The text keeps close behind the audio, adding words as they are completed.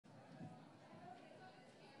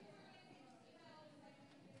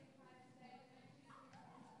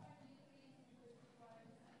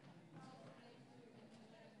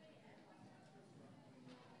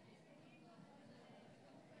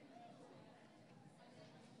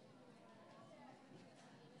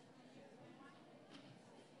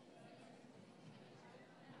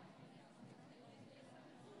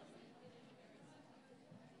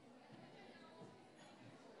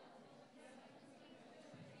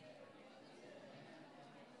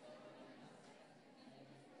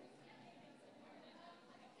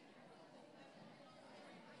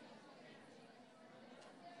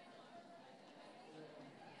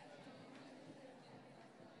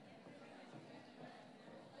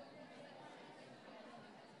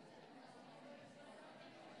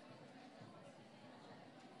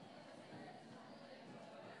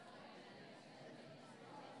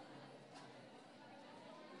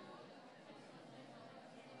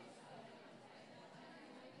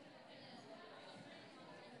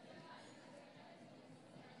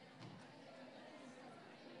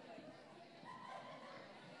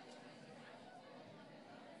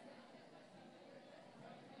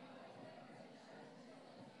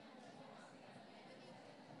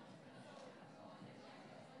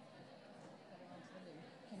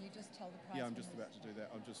hold the prize. Yeah, I'm just about to do that.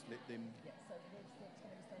 I'll just let them. Yeah, so Rev Steph's going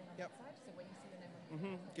to be standing on Yep. that side. So when you see your name on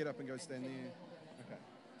the Get up and go stand then there. Neil will be on that Okay.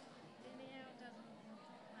 Leo doesn't want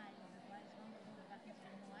to play either way, as long as all the buttons are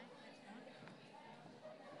in the way, that's fine.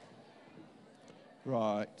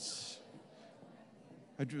 Right.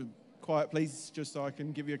 Quiet, please, just so I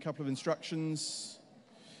can give you a couple of instructions.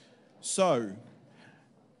 So,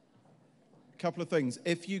 a couple of things.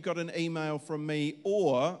 If you got an email from me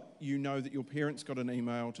or you know that your parents got an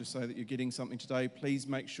email to say that you're getting something today, please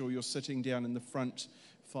make sure you're sitting down in the front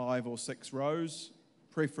 5 or 6 rows,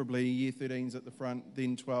 preferably year 13s at the front,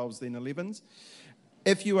 then 12s, then 11s.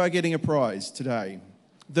 If you are getting a prize today,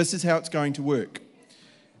 this is how it's going to work.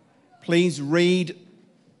 Please read.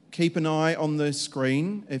 Keep an eye on the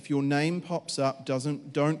screen. If your name pops up,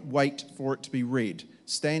 don't wait for it to be read.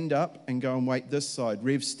 Stand up and go and wait this side.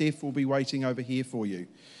 Rev Steph will be waiting over here for you.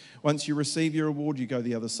 Once you receive your award, you go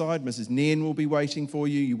the other side. Mrs. Nairn will be waiting for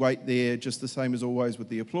you. You wait there just the same as always with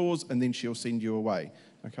the applause, and then she'll send you away.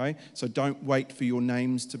 Okay? So don't wait for your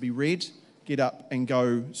names to be read. Get up and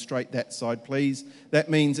go straight that side, please. That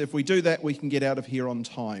means if we do that, we can get out of here on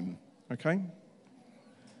time. Okay?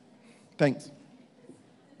 Thanks.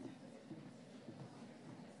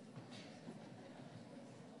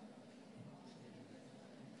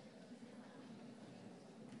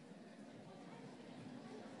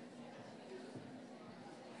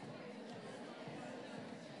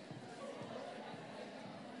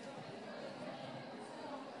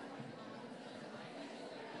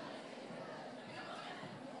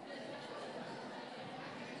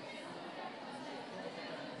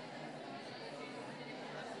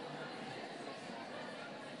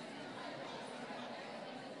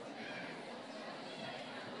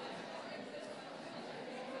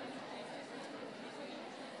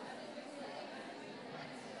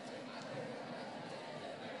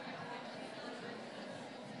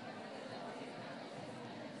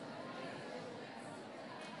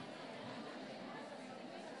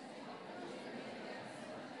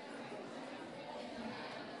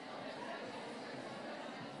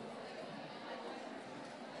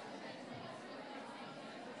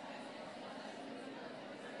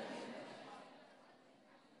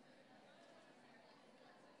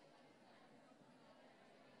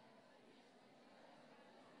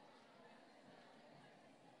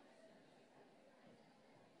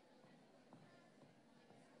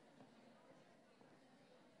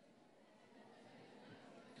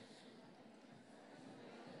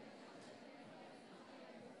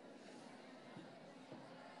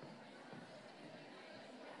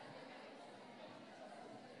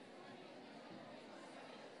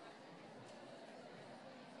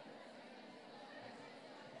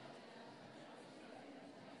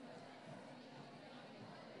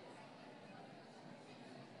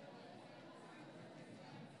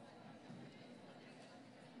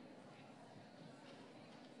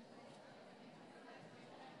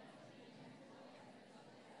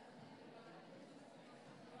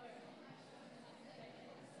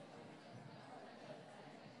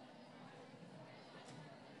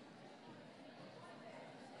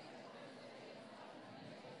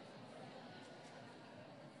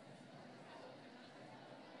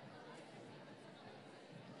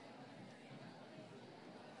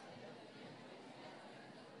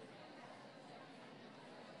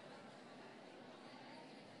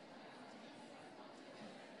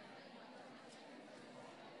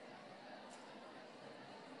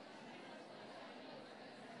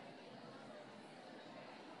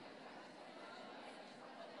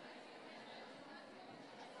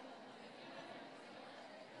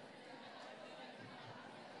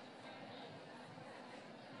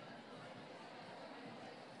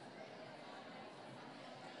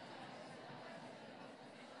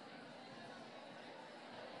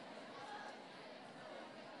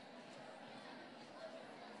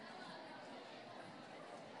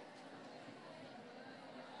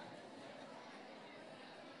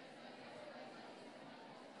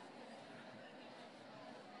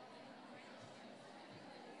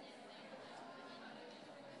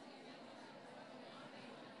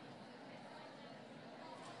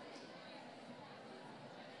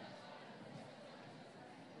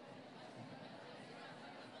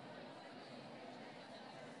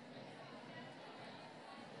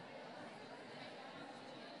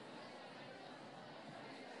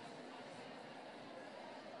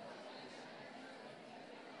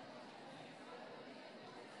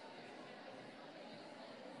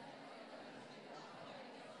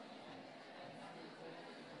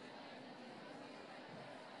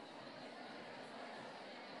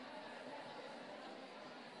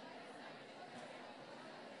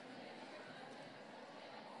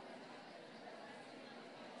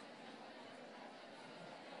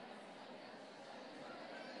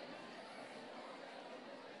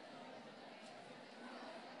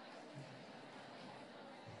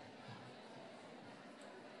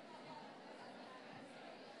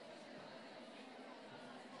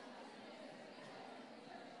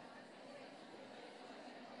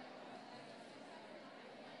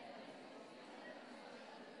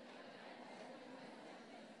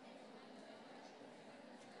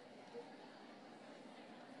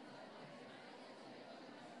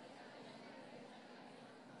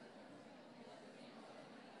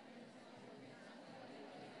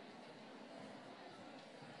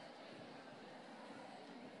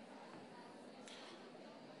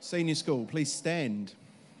 Senior School, please stand.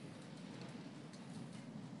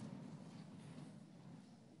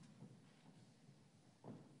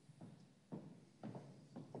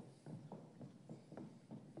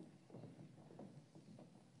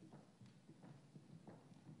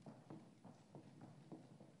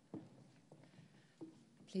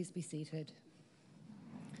 Please be seated.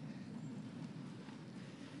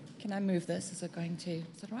 Can I move this? Is it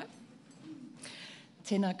all right?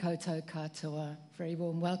 Tēnā koutou katoa. Very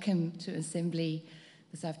warm welcome to Assembly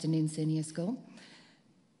this afternoon, Senior School.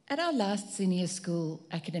 At our last Senior School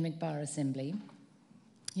Academic Bar Assembly,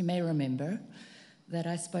 you may remember that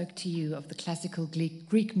I spoke to you of the classical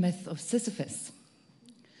Greek myth of Sisyphus,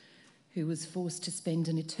 who was forced to spend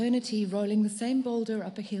an eternity rolling the same boulder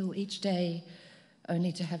up a hill each day,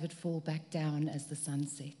 only to have it fall back down as the sun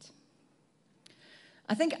set.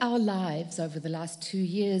 I think our lives over the last 2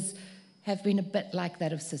 years have been a bit like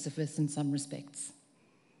that of Sisyphus in some respects.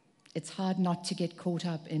 It's hard not to get caught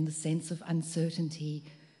up in the sense of uncertainty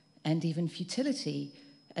and even futility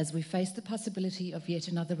as we face the possibility of yet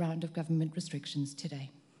another round of government restrictions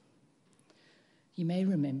today. You may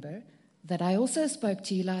remember that I also spoke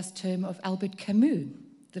to you last term of Albert Camus,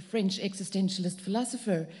 the French existentialist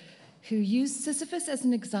philosopher who used Sisyphus as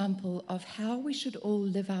an example of how we should all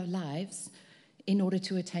live our lives in order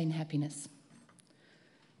to attain happiness.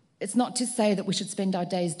 It's not to say that we should spend our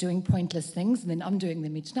days doing pointless things and then undoing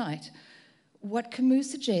them each night. What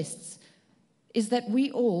Camus suggests is that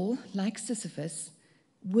we all, like Sisyphus,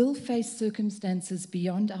 will face circumstances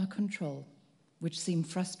beyond our control, which seem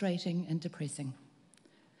frustrating and depressing,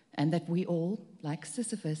 and that we all, like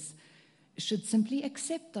Sisyphus, should simply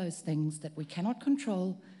accept those things that we cannot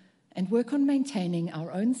control and work on maintaining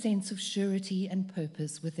our own sense of surety and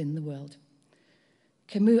purpose within the world.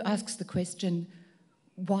 Camus asks the question,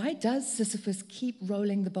 why does Sisyphus keep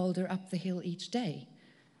rolling the boulder up the hill each day?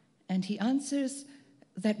 And he answers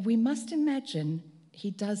that we must imagine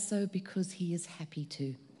he does so because he is happy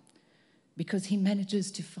to, because he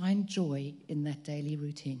manages to find joy in that daily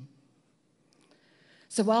routine.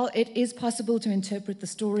 So while it is possible to interpret the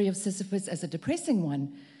story of Sisyphus as a depressing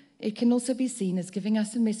one, it can also be seen as giving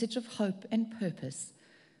us a message of hope and purpose,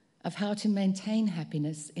 of how to maintain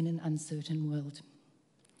happiness in an uncertain world.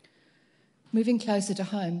 Moving closer to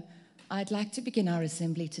home, I'd like to begin our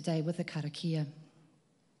assembly today with a karakia.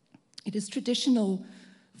 It is traditional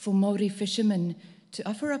for Māori fishermen to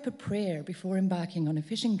offer up a prayer before embarking on a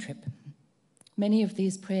fishing trip. Many of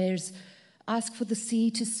these prayers ask for the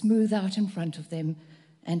sea to smooth out in front of them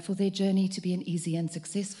and for their journey to be an easy and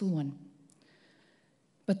successful one.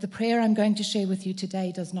 But the prayer I'm going to share with you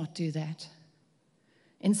today does not do that.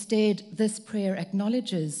 Instead, this prayer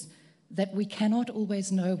acknowledges that we cannot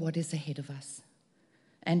always know what is ahead of us,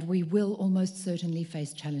 and we will almost certainly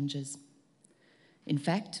face challenges. In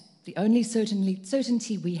fact, the only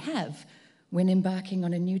certainty we have when embarking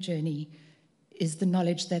on a new journey is the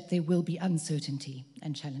knowledge that there will be uncertainty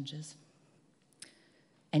and challenges.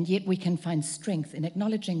 And yet we can find strength in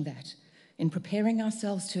acknowledging that, in preparing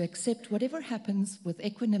ourselves to accept whatever happens with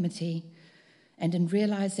equanimity, and in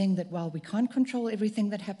realizing that while we can't control everything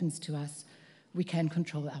that happens to us, we can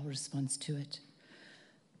control our response to it.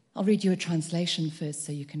 I'll read you a translation first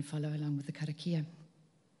so you can follow along with the karakia.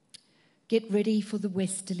 Get ready for the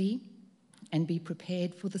westerly and be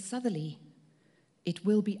prepared for the southerly. It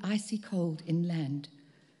will be icy cold inland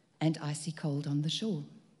and icy cold on the shore.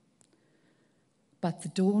 But the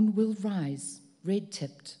dawn will rise,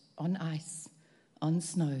 red-tipped, on ice, on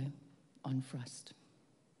snow, on frost.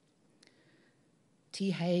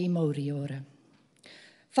 Tihei Moriora.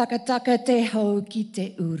 Whakataka te hau ki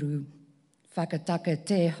te uru. Whakataka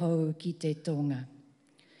te hau ki te tonga.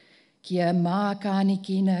 Kia mākani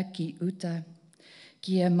kina ki uta.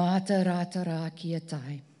 Kia māta rātara ki a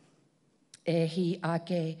tai. E hi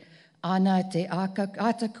ake ana te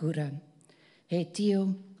atakura. He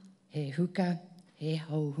tio, he huka, he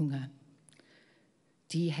hauhunga.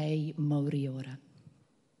 Tihei Moriora.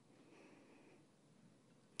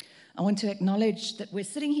 I want to acknowledge that we're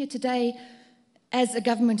sitting here today as a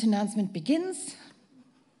government announcement begins,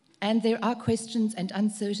 and there are questions and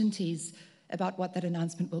uncertainties about what that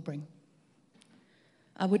announcement will bring.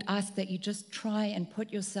 I would ask that you just try and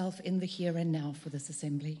put yourself in the here and now for this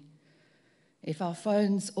assembly. If our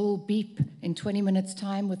phones all beep in 20 minutes'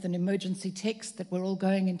 time with an emergency text that we're all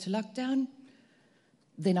going into lockdown,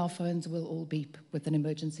 then our phones will all beep with an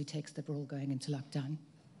emergency text that we're all going into lockdown.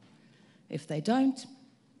 If they don't,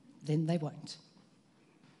 then they won't.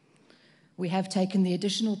 We have taken the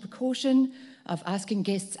additional precaution of asking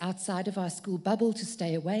guests outside of our school bubble to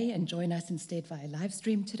stay away and join us instead via live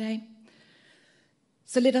stream today.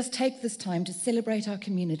 So let us take this time to celebrate our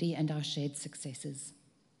community and our shared successes.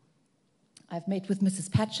 I've met with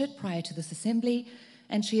Mrs. Patchett prior to this assembly,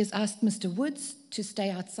 and she has asked Mr. Woods to stay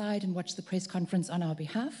outside and watch the press conference on our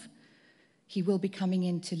behalf. He will be coming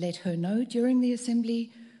in to let her know during the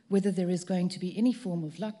assembly whether there is going to be any form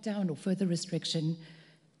of lockdown or further restriction,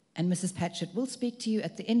 and Mrs. Patchett will speak to you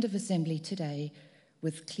at the end of assembly today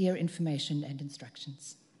with clear information and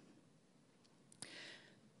instructions.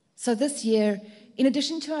 So this year, in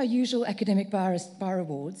addition to our usual academic bar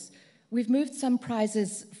awards, we've moved some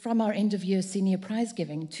prizes from our end-of-year senior prize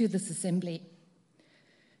giving to this assembly.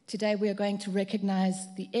 Today we are going to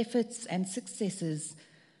recognise the efforts and successes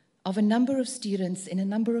of a number of students in a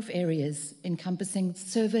number of areas encompassing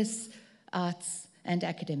service, arts and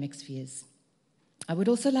academic spheres. I would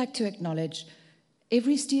also like to acknowledge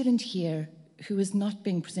every student here who is not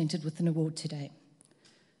being presented with an award today,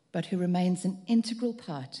 but who remains an integral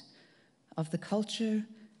part of the culture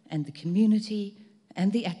and the community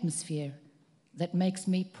and the atmosphere that makes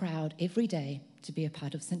me proud every day to be a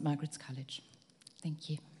part of St. Margaret's College. Thank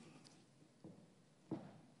you.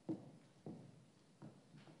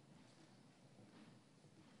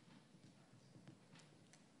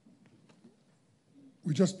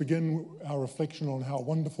 We just begin our reflection on how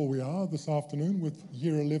wonderful we are this afternoon with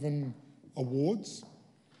Year 11 awards.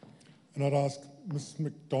 And I'd ask Ms.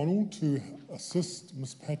 McDonald to assist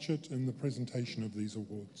Ms. Patchett in the presentation of these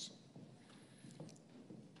awards.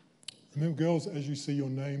 Remember, girls, as you see your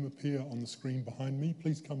name appear on the screen behind me,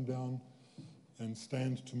 please come down and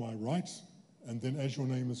stand to my right. And then as your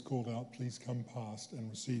name is called out, please come past and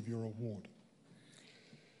receive your award.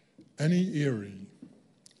 Annie Erie,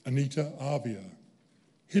 Anita Avia,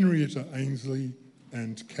 Henrietta Ainsley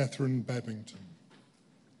and Catherine Babington.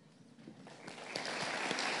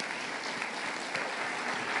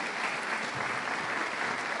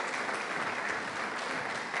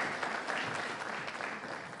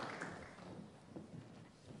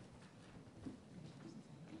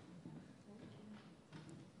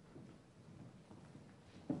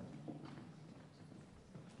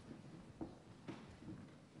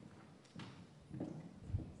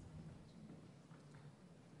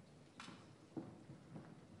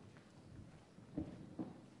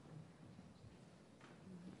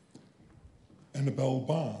 Annabelle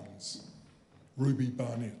Barnes, Ruby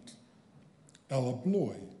Barnett, Ella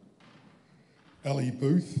Bloy, Ellie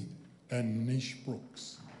Booth and Nish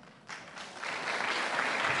Brooks.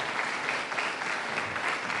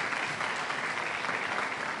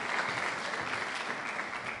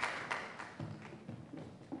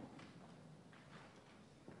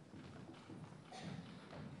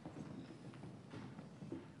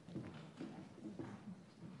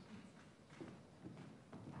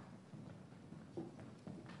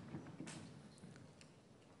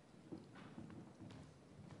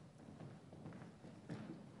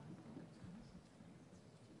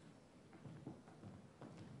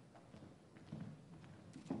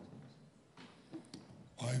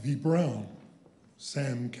 Ivy Brown,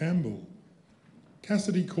 Sam Campbell,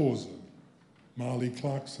 Cassidy Causer, Marley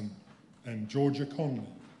Clarkson and Georgia Conley.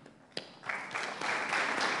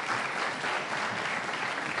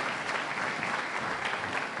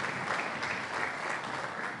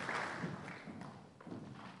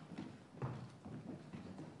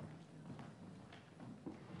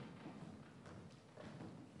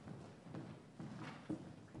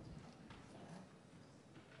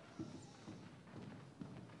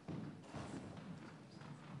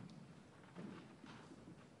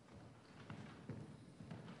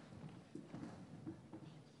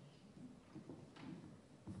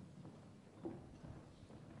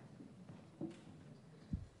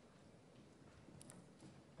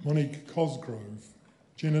 Monique Cosgrove,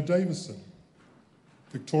 Jenna Davison,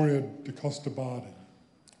 Victoria DeCosta Bardi,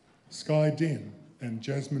 Sky Den and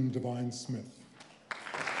Jasmine Devine Smith.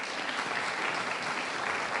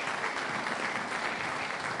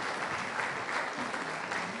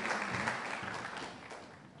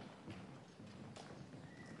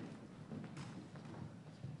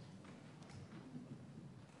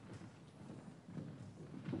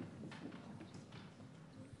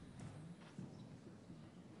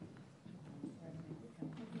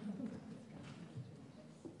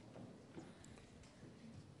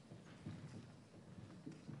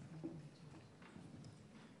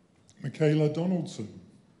 Michaela Donaldson,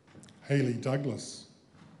 Hayley Douglas,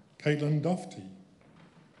 Caitlin Dufty,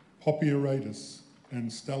 Poppy Aradis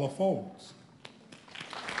and Stella Folds.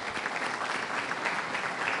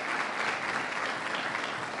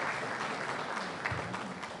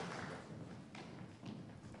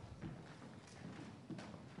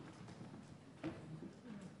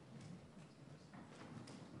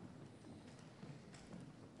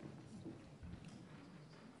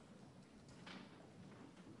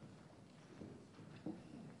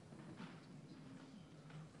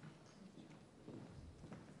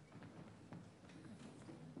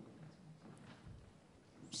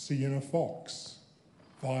 Sienna Fox,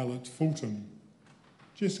 Violet Fulton,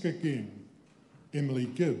 Jessica Genn, Emily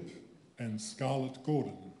Gibb, and Scarlett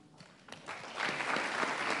Gordon.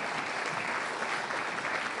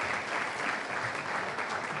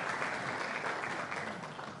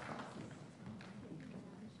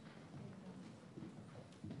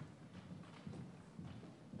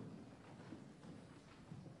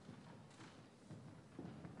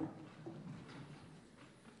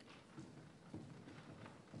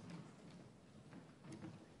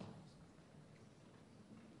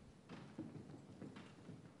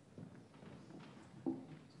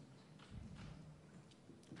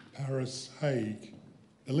 Paris Haig,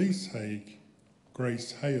 Elise Haig,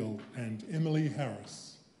 Grace Hale, and Emily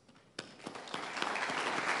Harris.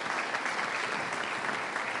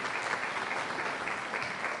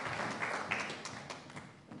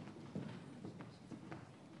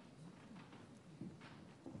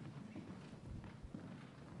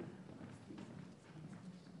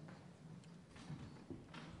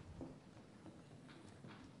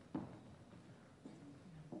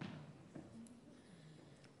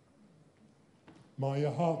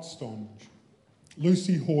 Maya Hartstonge,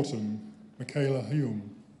 Lucy Horton, Michaela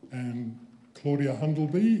Hume, and Claudia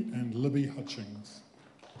Hundleby and Libby Hutchings.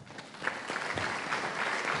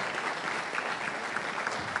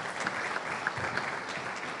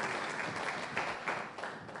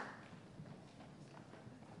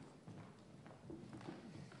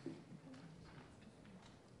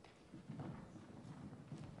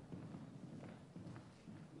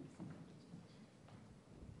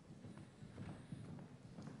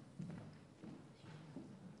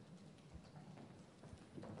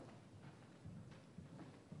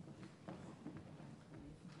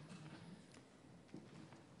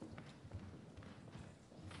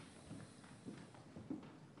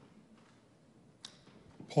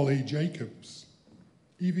 Polly Jacobs,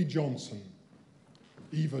 Evie Johnson,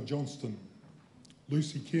 Eva Johnston,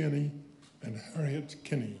 Lucy Kearney, and Harriet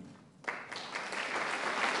Kinney.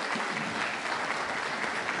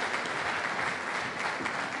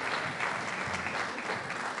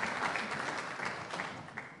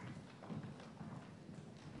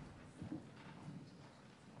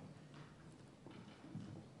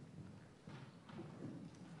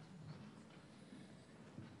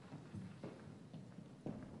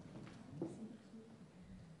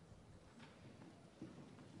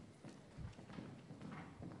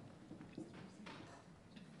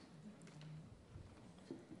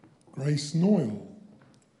 Grace Noyle,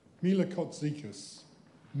 Mila Kotzikis,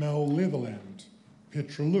 Mel Leatherland,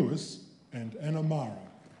 Petra Lewis, and Anna Mara.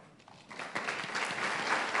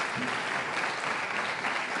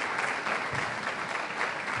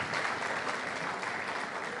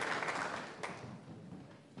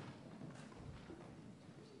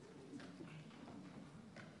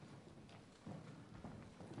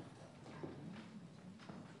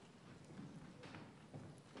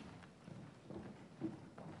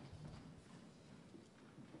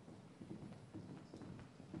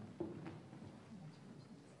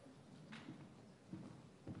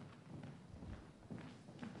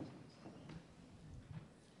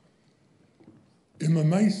 Emma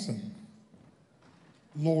Mason,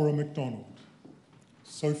 Laura McDonald,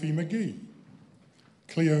 Sophie McGee,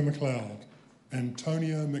 Cleo McLeod, and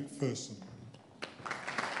Tonia McPherson.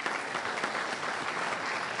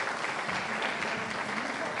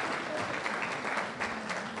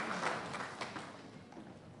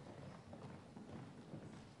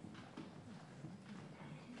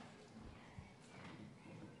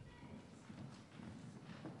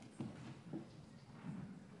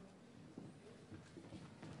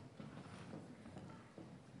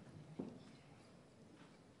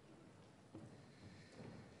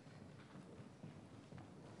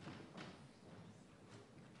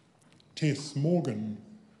 Tess Morgan,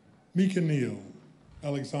 Mika Neal,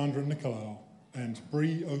 Alexandra Nicolau, and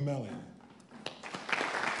Bree O'Malley.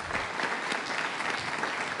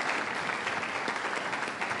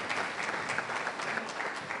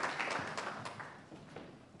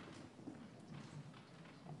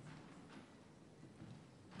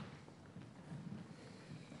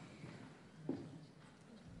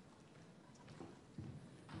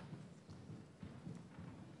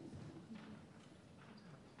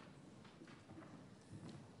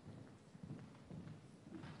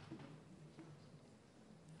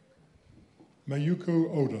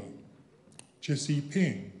 Mayuko Oda, Jessie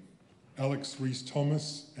Peng, Alex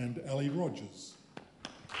Rees-Thomas, and Ali Rogers.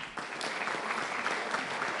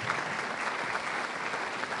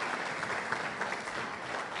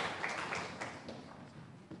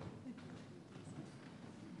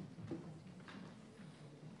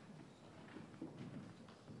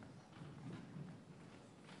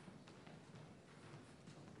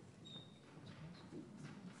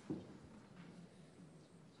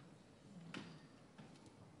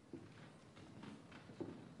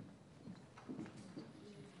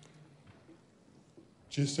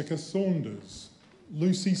 Jessica Saunders,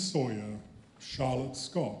 Lucy Sawyer, Charlotte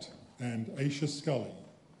Scott, and Aisha Scully.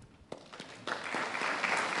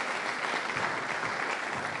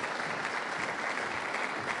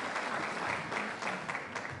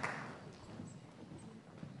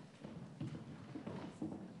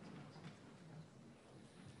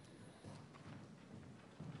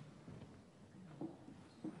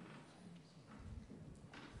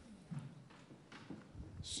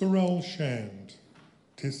 Sorrel Shand,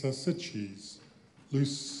 Tessa Sitches,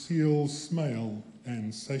 Lucille Smale,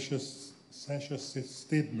 and Sasha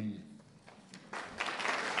Stedman.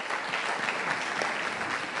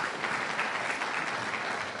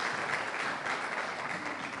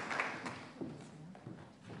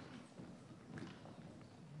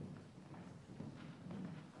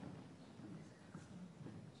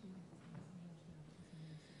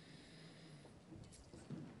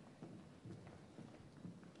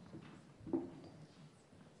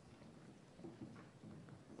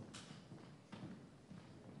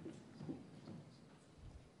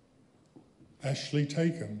 Ashley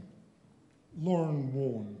Taken, Lauren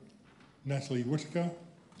Warren, Natalie Whitaker,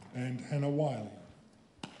 and Hannah Wiley.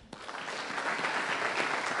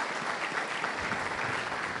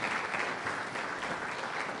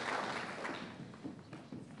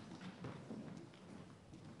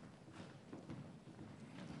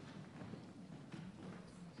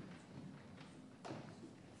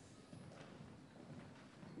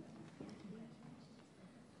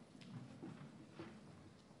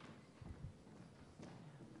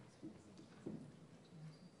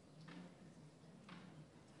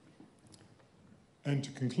 And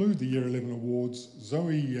to conclude the Year 11 Awards,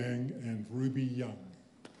 Zoe Yang and Ruby Young.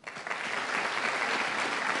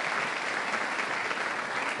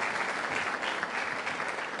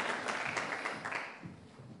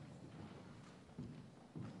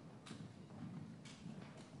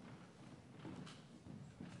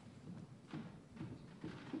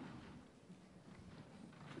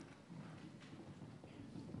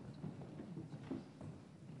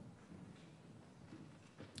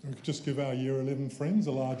 We could just give our Year 11 friends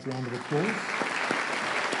a large round of applause.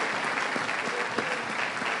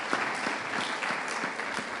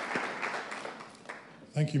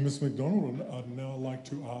 Thank you, Ms McDonald. And I'd now like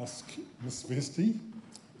to ask Ms Vesti,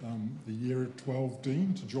 the Year 12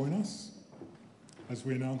 Dean, to join us as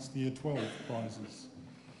we announce the Year 12 prizes.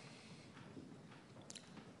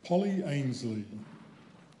 Polly Ainsley,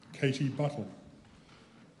 Katie Buttle,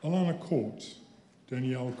 Alana Court,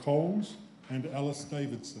 Danielle Coles, and Alice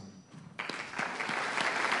Davidson.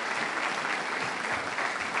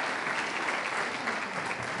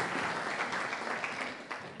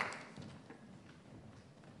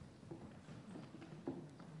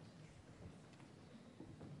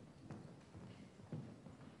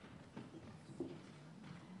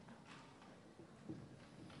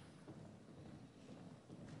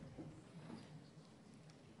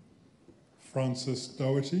 Frances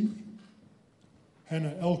Doherty,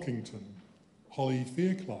 Hannah Elkington, Holly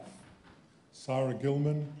Fairclough, Sarah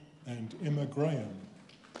Gilman, and Emma Graham.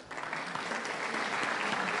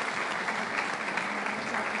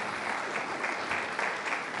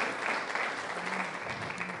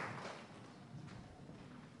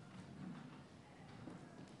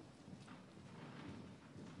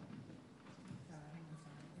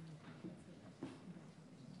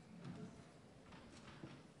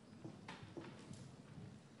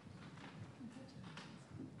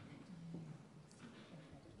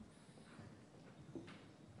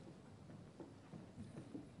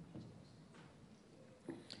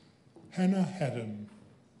 Hannah Haddon,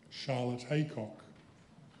 Charlotte Haycock,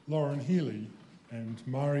 Lauren Healy, and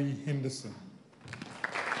Mari Henderson.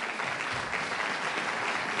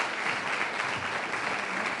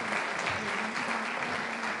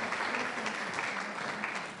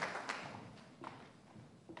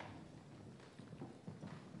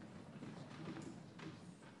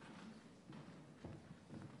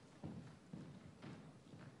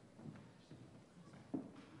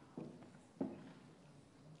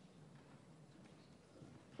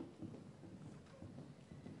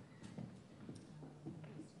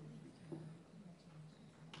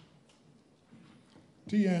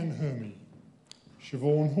 Deanne Hermy,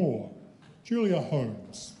 Siobhan Hoare, Julia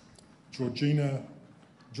Holmes,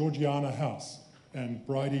 Georgiana House, and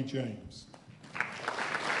Bridie James.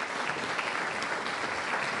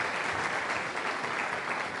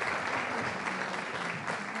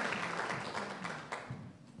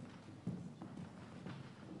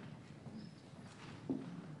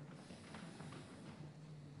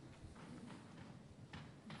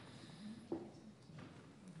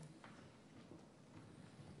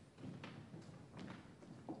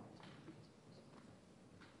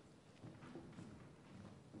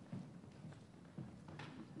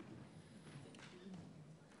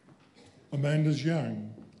 Amanda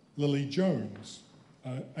Young, Lily Jones,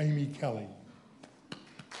 Amy Kelly.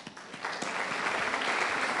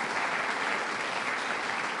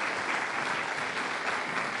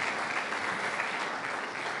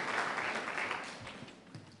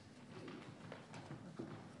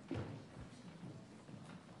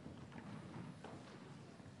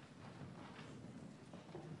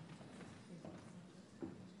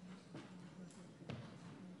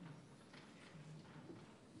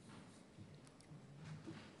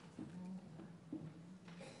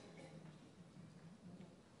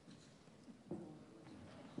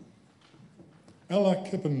 Ella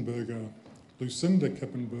Kippenberger, Lucinda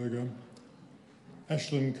Kippenberger,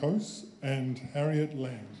 Ashlyn Coase, and Harriet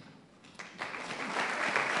Lamb.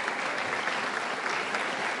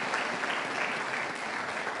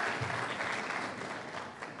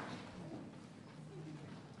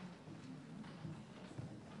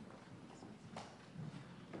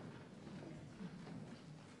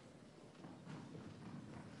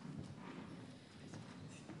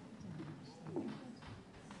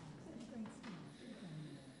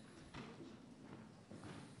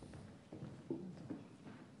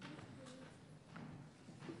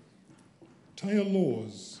 Taya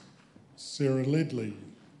Laws, Sarah Ledley,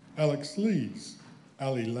 Alex Lees,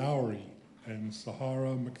 Ali Lowry, and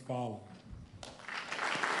Sahara McFarlane.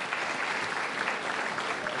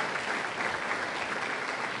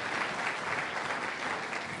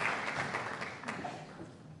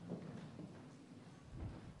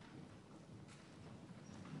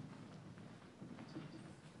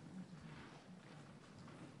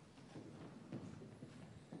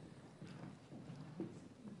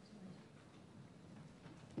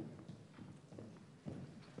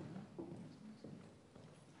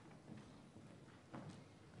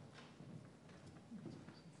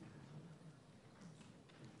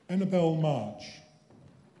 Annabelle March,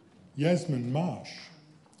 Yasmin Marsh,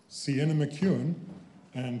 Sienna McEwen,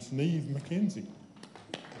 and Neve McKenzie.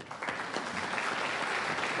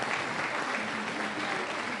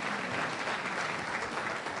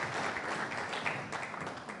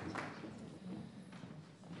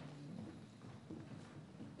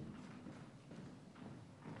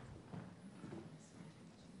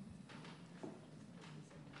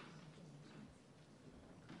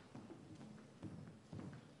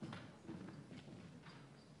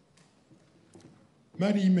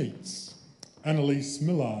 Maddie Meets, Annalise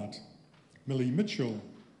Millard, Millie Mitchell,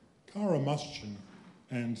 Cara Muschin,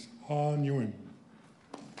 and Ha Nguyen.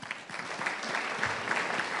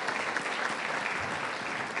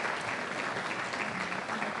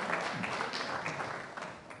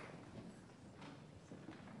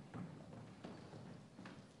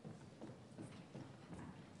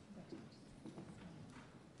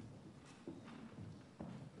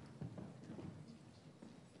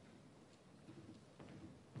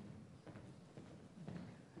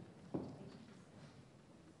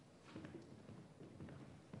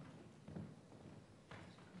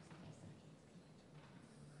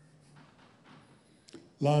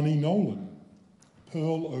 Lani Nolan,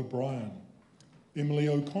 Pearl O'Brien, Emily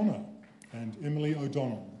O'Connor, and Emily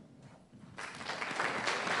O'Donnell.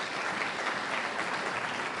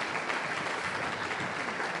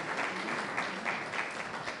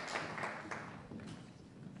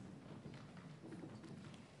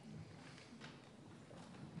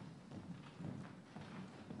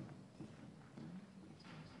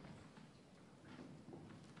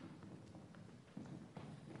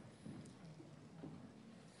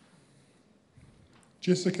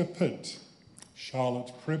 Jessica Pitt,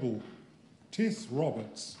 Charlotte Preble, Tess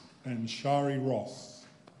Roberts, and Shari Ross.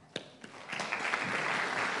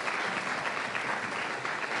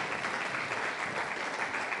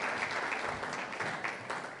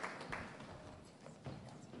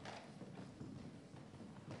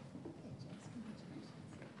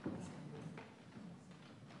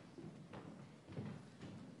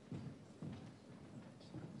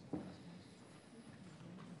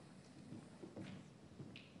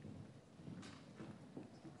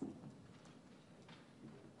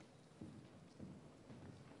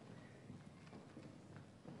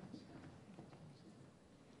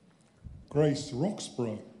 Grace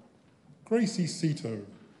Roxburgh, Gracie Cito,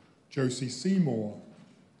 Josie Seymour,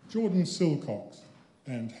 Jordan Silcox,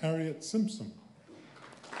 and Harriet Simpson.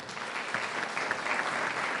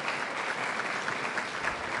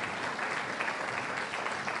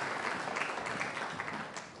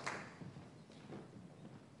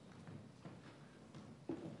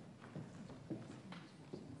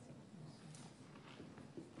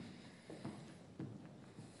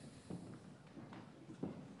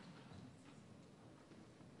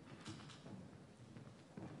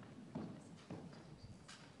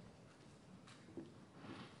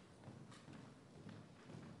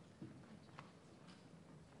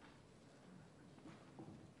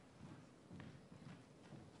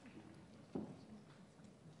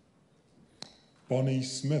 Bonnie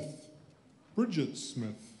Smith, Bridget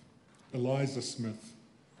Smith, Eliza Smith,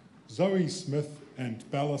 Zoe Smith and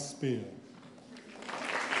Bella Spear.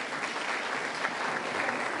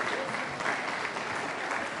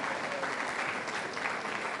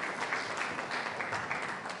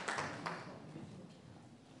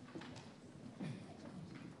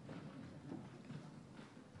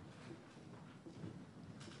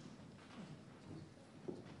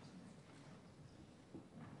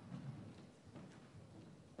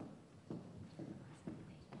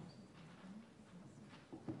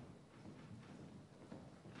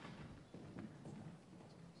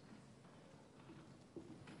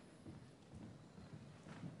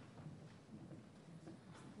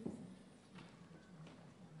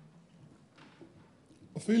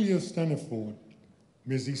 Ophelia Staniford,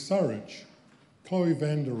 Mizzy Surridge, Chloe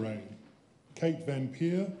van der Rey, Kate Van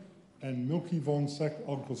Peer, and Milky von Sack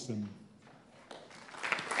Ogdelson.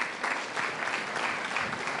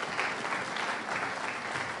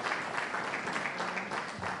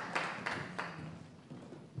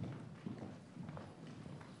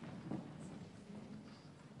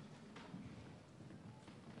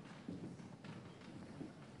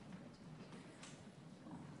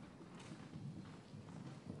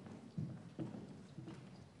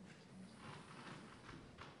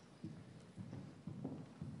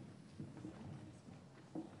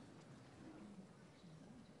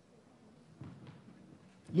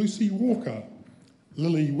 Lucy Walker,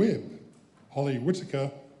 Lily Webb, Holly Whitaker,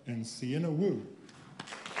 and Sienna Wu.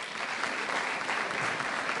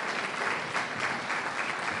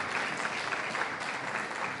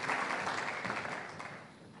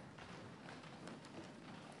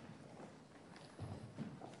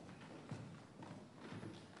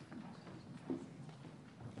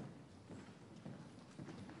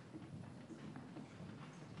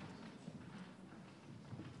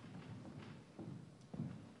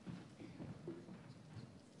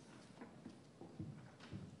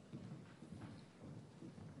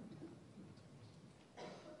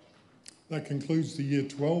 That concludes the Year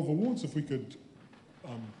 12 awards. If we could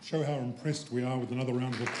show how impressed we are with another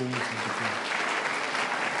round of applause.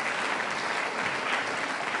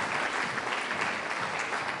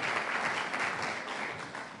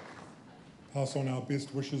 Pass on our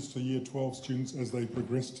best wishes to Year 12 students as they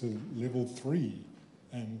progress to Level 3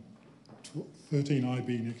 and 13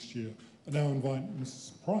 IB next year. I now invite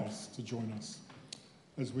Mrs. Price to join us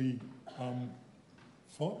as we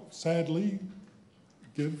sadly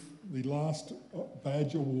give the last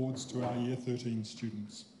badge awards to our Year 13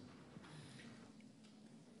 students.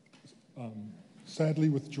 Sadly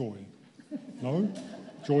with joy. No?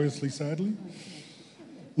 Joyously sadly?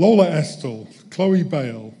 Lola Astle, Chloe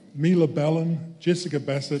Bale, Mila Ballin, Jessica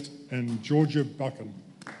Bassett, and Georgia Buchan.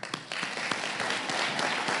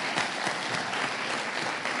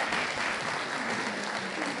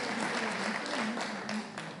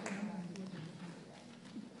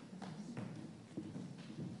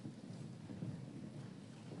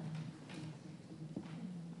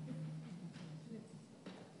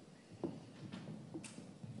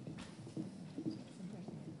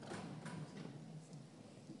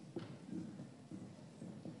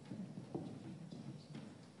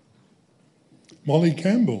 Molly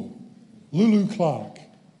Campbell, Lulu Clark,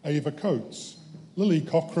 Ava Coates, Lily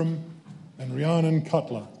Cockram, and Rhiannon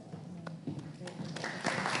Cutler.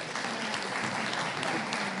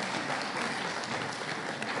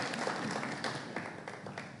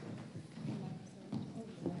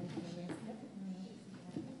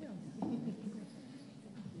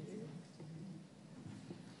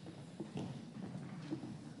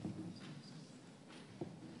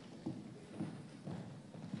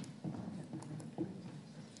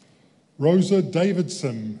 Rosa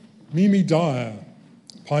Davidson, Mimi Dyer,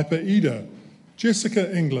 Piper Eder,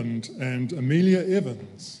 Jessica England, and Amelia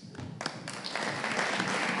Evans.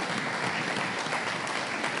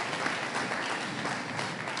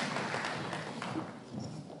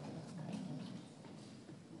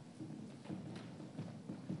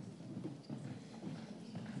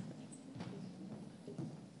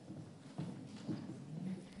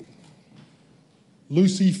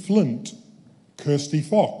 Lucy Flint, Kirsty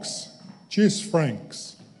Fox, Jess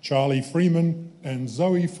Franks, Charlie Freeman, and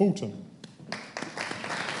Zoe Fulton.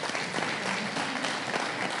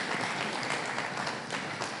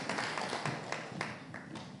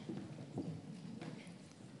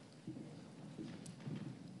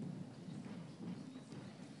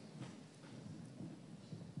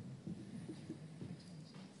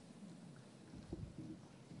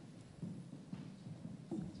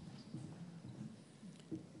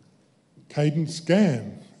 Cadence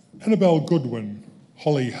Gann, Annabelle Goodwin,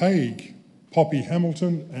 Holly Haig, Poppy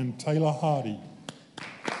Hamilton and Taylor Hardy.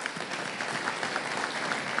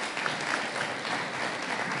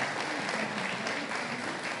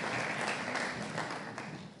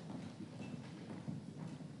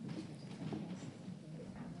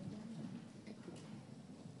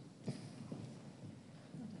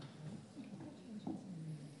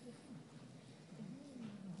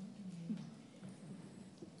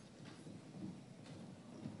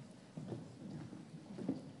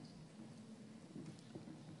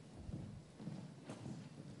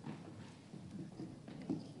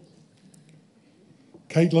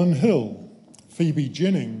 Caitlin Hill, Phoebe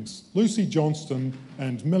Jennings, Lucy Johnston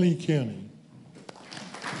and Millie Kearney.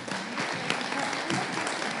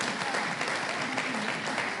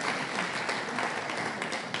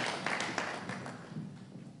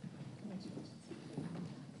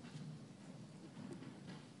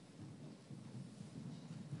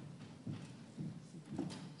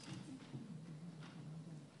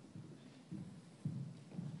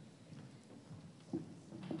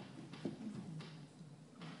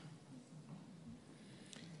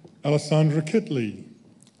 Alessandra Kitley,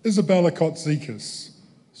 Isabella Kotzikis,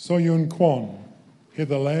 Soyun Kwon,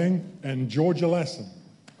 Heather Lang and Georgia Lassen.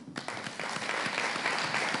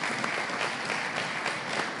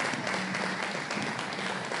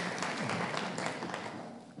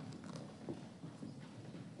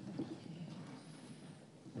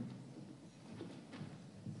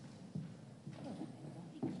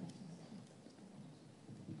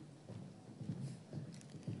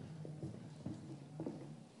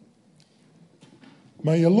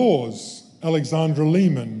 Maya Laws, Alexandra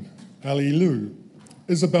Lehman, Ali Liu,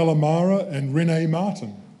 Isabella Mara and Renee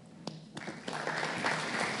Martin.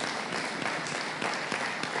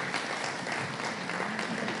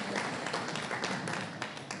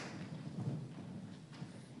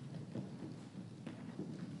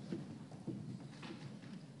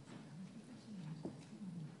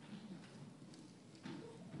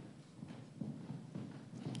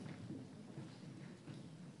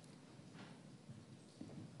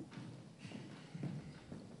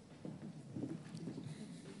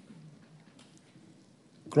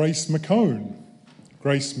 Grace McCone,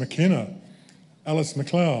 Grace McKenna, Alice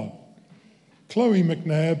McLeod, Chloe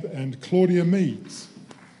McNabb and Claudia Meads.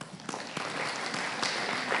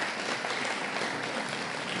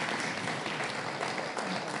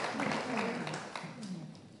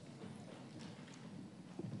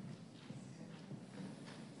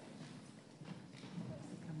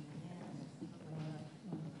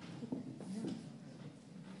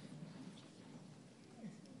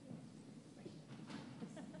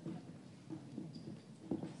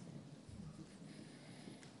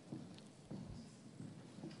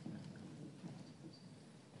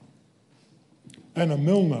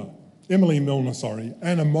 Emily Milner,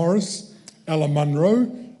 Anna Morris, Ella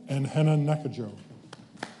Munro, and Hannah Nakajo.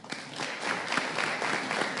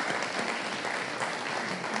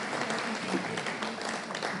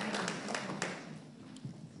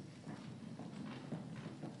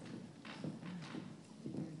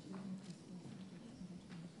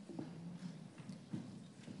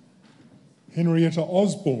 Henrietta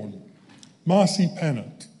Osborne, Marcy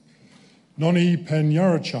Pannett, Noni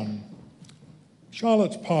Panyarachun,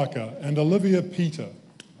 Charlotte Parker and Olivia Peter.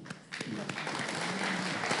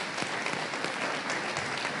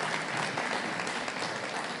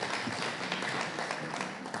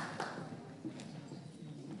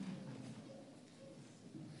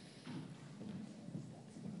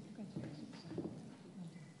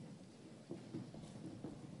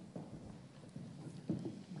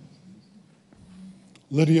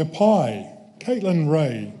 Lydia Pye, Caitlin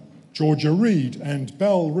Ray, Georgia Reed and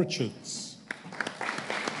Belle Richards.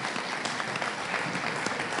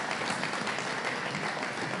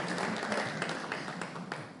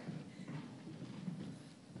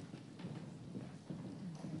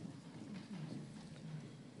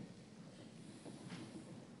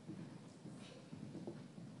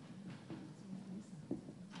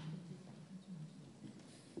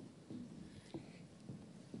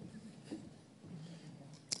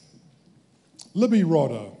 Libby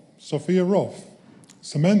Rodder, Sophia Roth,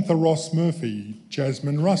 Samantha Ross Murphy,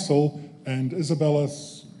 Jasmine Russell, and Isabel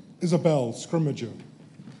Scrimmager.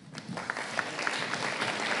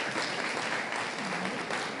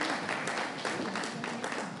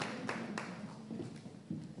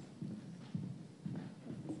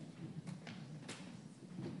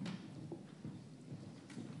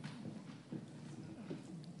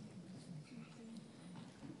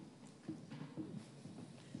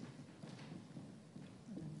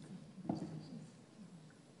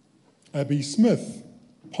 Abby Smith,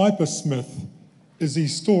 Piper Smith, Izzy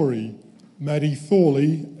Story, Maddie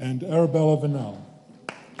Thorley and Arabella Vanel.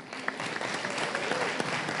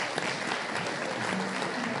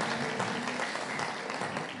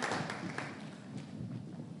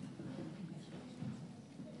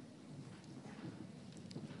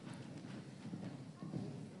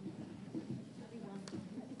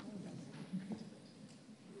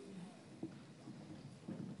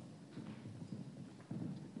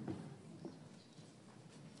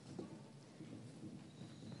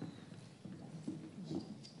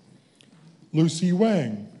 Lucy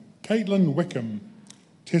Wang, Caitlin Wickham,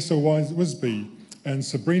 Tessa Wisby, and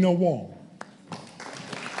Sabrina Wong.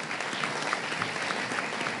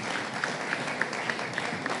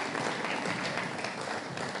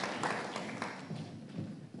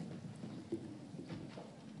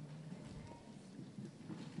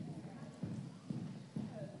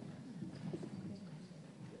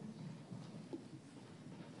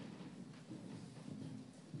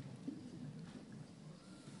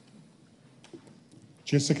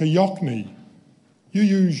 Jessica Yokney,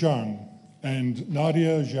 Yuyu Zhang, and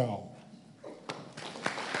Nadia Zhao.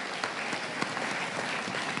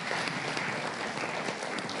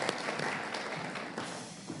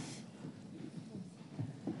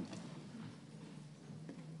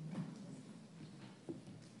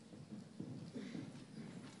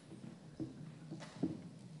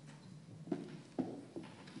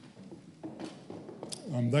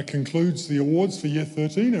 That concludes the awards for Year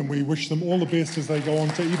 13, and we wish them all the best as they go on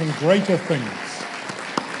to even greater things.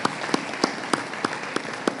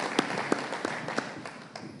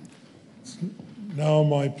 It's now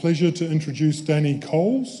my pleasure to introduce Danny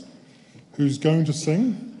Coles, who's going to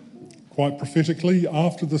sing, quite prophetically,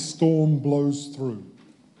 After the Storm Blows Through.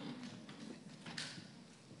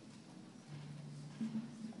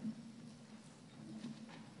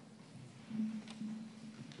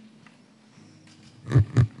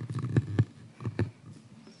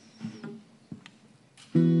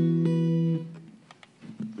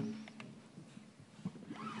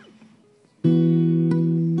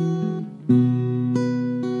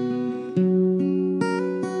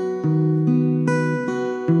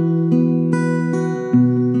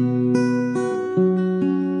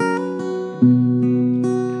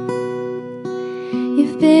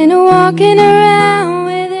 Walking around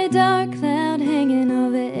with a dark cloud hanging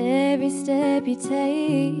over every step you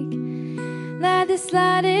take. Like the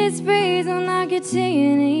slightest breeze will knock you to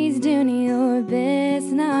your knees, doing your best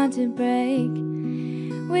not to break.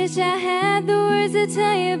 Wish I had the words to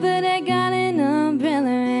tell you, but I got an umbrella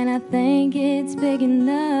and I think it's big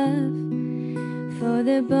enough for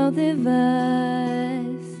the both of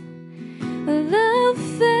us. A love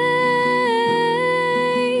face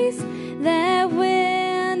that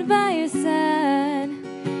wind by your side,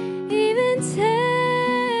 even take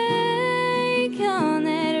on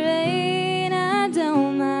that rain, I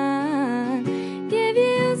don't mind. Give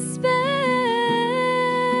you space,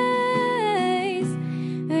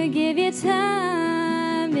 or give you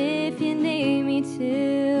time if you need me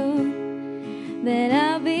to. But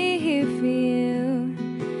I'll be here for you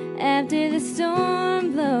after the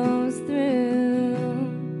storm blows through.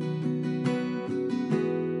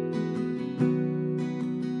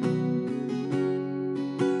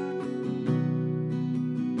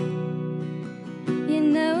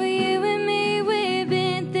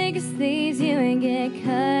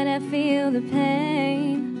 Cut, I feel the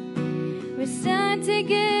pain. We're stuck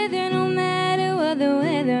together no matter what the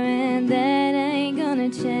weather, and that ain't gonna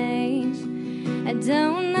change. I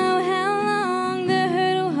don't know how long the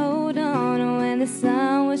hurt will hold on, or when the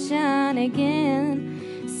sun will shine again.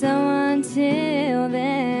 So until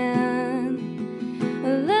then, a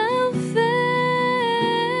love face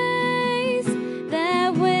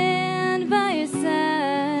that wind by your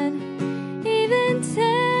side, even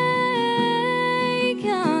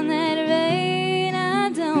on that rain, I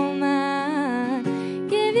don't mind.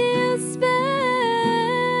 Give you space,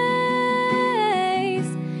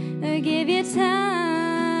 or give you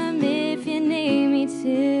time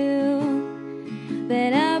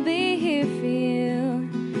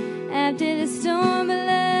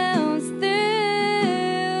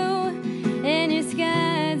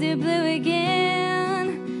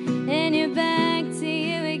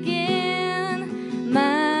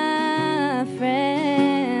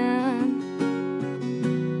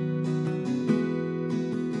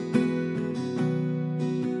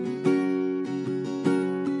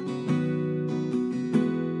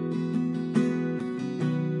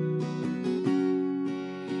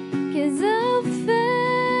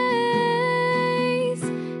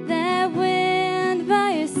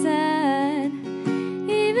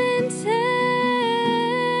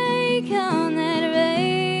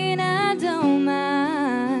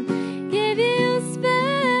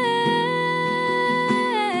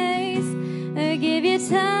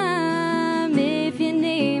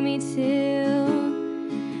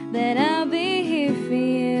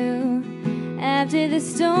after the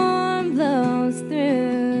storm blows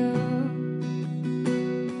through.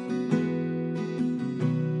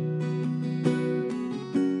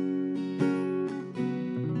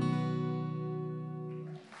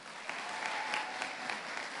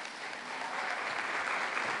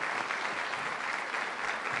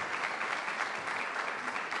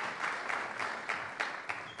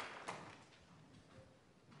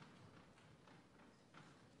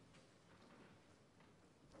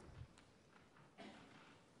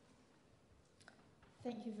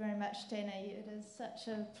 Thank you very much, Danny. It is such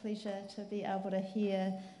a pleasure to be able to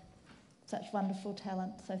hear such wonderful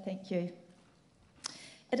talent, so thank you.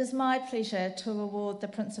 It is my pleasure to award the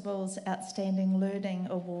Principal's Outstanding Learning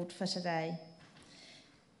Award for today.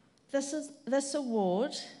 This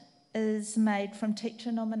award is made from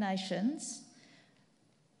teacher nominations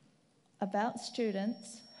about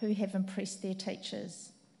students who have impressed their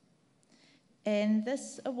teachers. And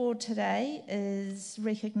this award today is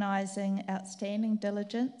recognising outstanding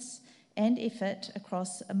diligence and effort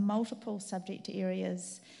across multiple subject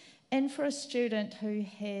areas, and for a student who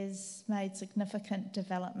has made significant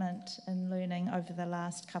development in learning over the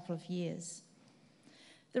last couple of years.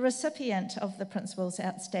 The recipient of the Principal's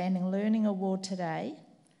Outstanding Learning Award today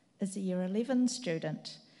is a Year 11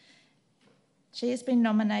 student. She has been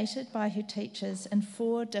nominated by her teachers in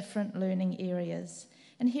 4 different learning areas.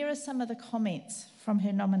 And here are some of the comments from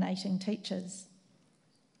her nominating teachers.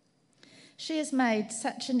 She has made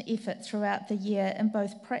such an effort throughout the year in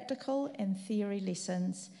both practical and theory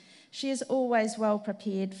lessons. She is always well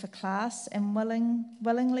prepared for class and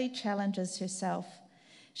willingly challenges herself.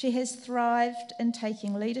 She has thrived in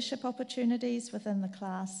taking leadership opportunities within the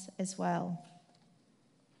class as well.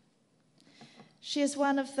 She is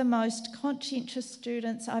one of the most conscientious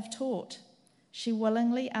students I've taught. She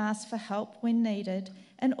willingly asks for help when needed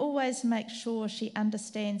and always makes sure she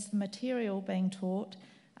understands the material being taught,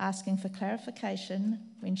 asking for clarification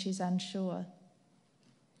when she's unsure.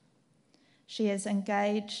 She is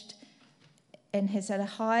engaged and has a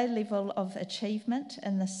high level of achievement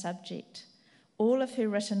in this subject. All of her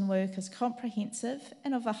written work is comprehensive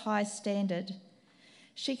and of a high standard.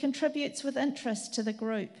 She contributes with interest to the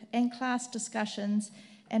group and class discussions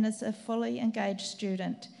and is a fully engaged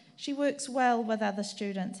student. She works well with other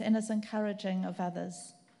students and is encouraging of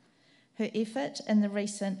others. Her effort in the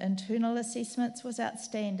recent internal assessments was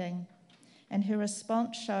outstanding, and her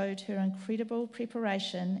response showed her incredible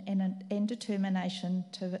preparation and determination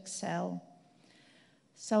to excel.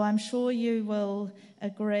 So I'm sure you will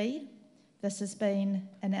agree this has been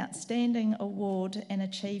an outstanding award and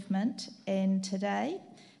achievement, and today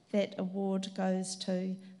that award goes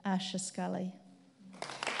to Asha Scully.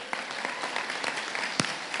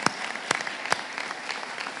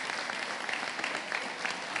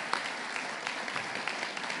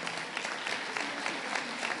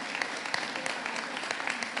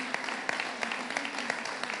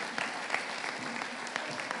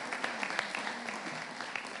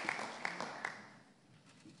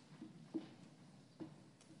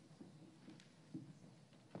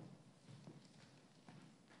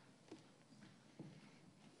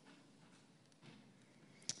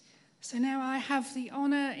 So now I have the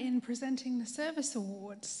honour in presenting the Service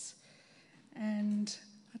Awards, and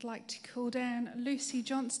I'd like to call down Lucy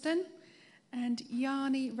Johnston and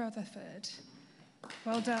Yanni Rutherford.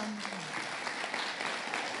 Well done.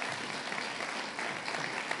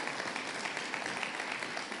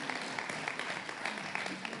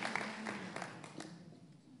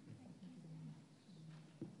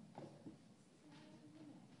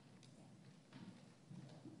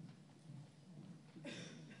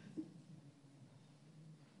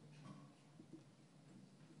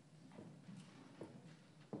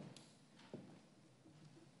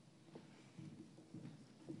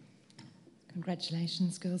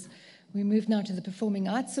 Congratulations, girls. We move now to the Performing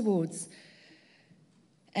Arts Awards,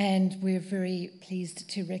 and we're very pleased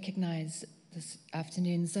to recognise this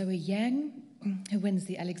afternoon Zoe Yang, who wins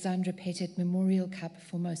the Alexandra Pettit Memorial Cup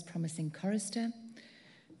for Most Promising Chorister,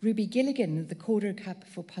 Ruby Gilligan, the Calder Cup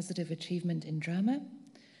for Positive Achievement in Drama,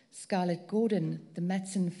 Scarlett Gordon, the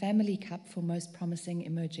Matson Family Cup for Most Promising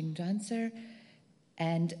Emerging Dancer,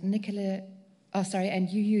 and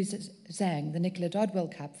Yu Zhang, the Nicola Dodwell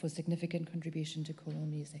Cup for significant contribution to choral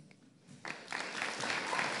music.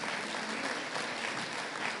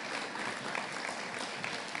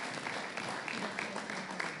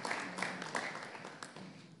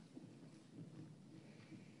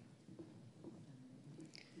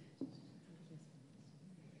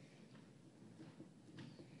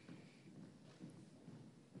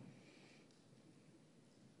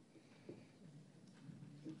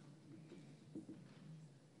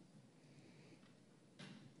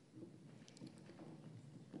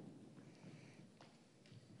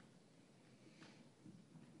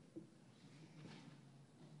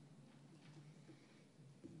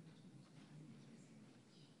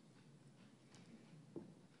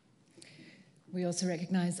 We also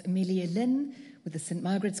recognise Amelia Lynn with the St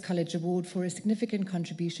Margaret's College Award for a significant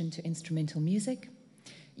contribution to instrumental music.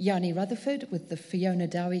 Yanni Rutherford with the Fiona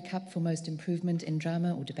Dowie Cup for Most Improvement in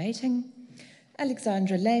Drama or Debating.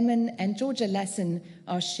 Alexandra Lehman and Georgia Lassen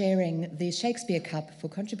are sharing the Shakespeare Cup for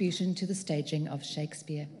contribution to the staging of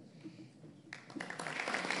Shakespeare.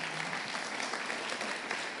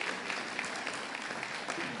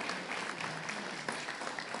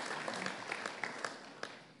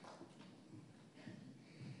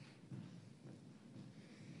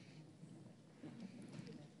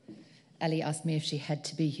 Ali asked me if she had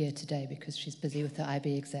to be here today because she's busy with her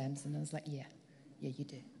IB exams, and I was like, yeah, you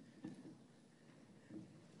do.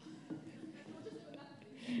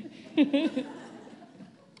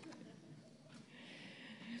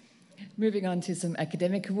 Moving on to some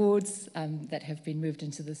academic awards that have been moved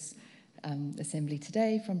into this assembly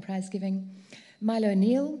today from prize giving. Milo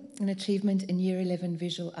Neal, an achievement in Year 11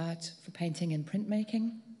 visual art for painting and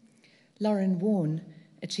printmaking. Lauren Warne,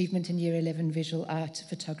 achievement in Year 11 visual art,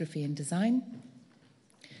 photography and design.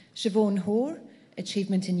 Siobhan Hoare,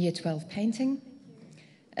 achievement in Year 12 painting.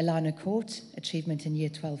 Alana Court, achievement in Year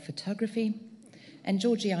 12 photography. And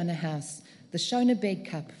Georgiana House, the Shona Begg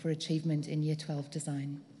Cup for achievement in Year 12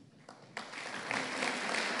 design.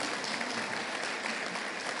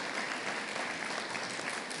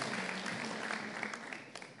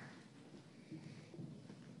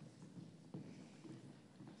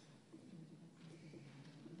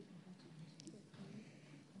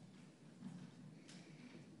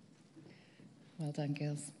 Well done,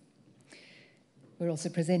 girls. We're also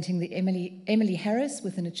presenting the Emily Harris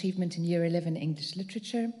with an achievement in Year 11 English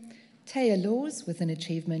Literature, Taya Laws with an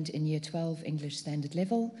achievement in Year 12 English Standard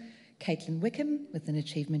Level, Caitlin Wickham with an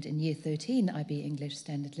achievement in Year 13 IB English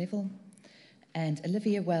Standard Level, and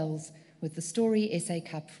Olivia Wells with the Story Essay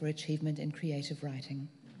Cup for achievement in creative writing.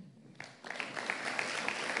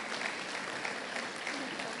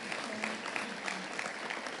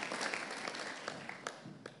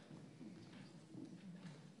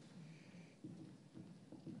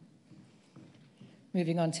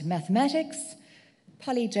 Moving on to mathematics,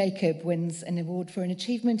 Polly Jacob wins an award for an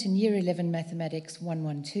achievement in Year 11 Mathematics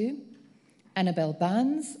 112, Annabelle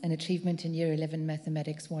Barnes, an achievement in Year 11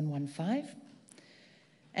 Mathematics 115,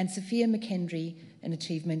 and Sophia McKendry, an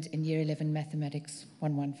achievement in Year 11 Mathematics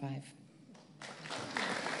 115.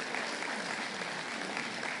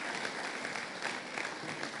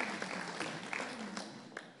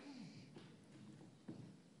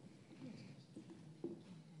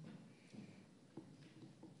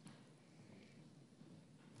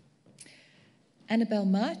 Annabelle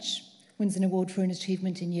March wins an award for an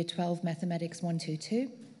achievement in Year 12 Mathematics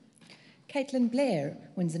 122. Caitlin Blair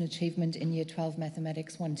wins an achievement in Year 12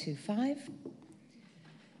 Mathematics 125.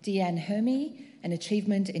 Deanne Hermie, an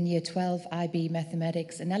achievement in Year 12 IB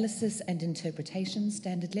Mathematics Analysis and Interpretation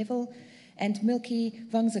Standard Level. And Milky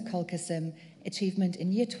Vangsakolkasem, achievement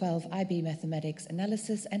in Year 12 IB Mathematics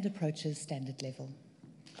Analysis and Approaches Standard Level.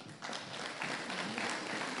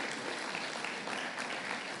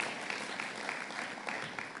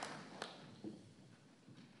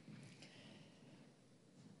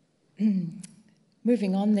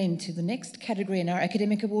 Moving on then to the next category in our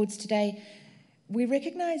academic awards today, we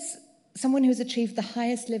recognise someone who has achieved the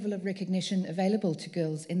highest level of recognition available to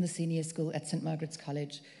girls in the senior school at St Margaret's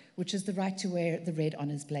College, which is the right to wear the red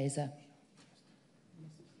honours blazer.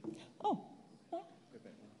 Oh,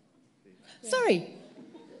 sorry.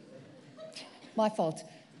 My fault.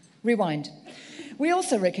 Rewind. We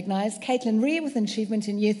also recognise Caitlin Rhea with an achievement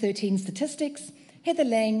in Year 13 Statistics, Heather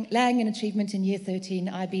Lang, an achievement in Year 13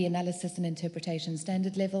 IB Analysis and Interpretation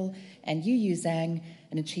Standard Level, and Yu Zhang,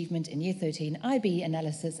 an achievement in Year 13 IB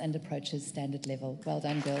Analysis and Approaches Standard Level. Well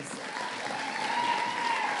done, girls.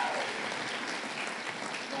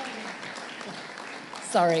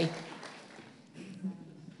 Sorry.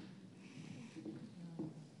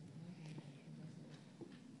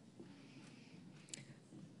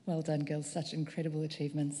 Well done, girls. Such incredible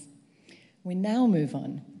achievements. We now move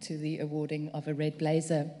on to the awarding of a red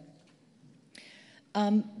blazer.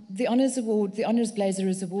 The Honours Blazer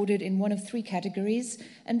is awarded in one of three categories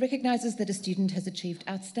and recognises that a student has achieved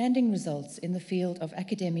outstanding results in the field of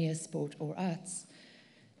academia, sport or arts.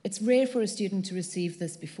 It's rare for a student to receive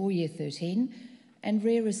this before Year 13, and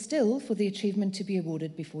rarer still for the achievement to be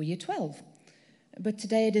awarded before Year 12. But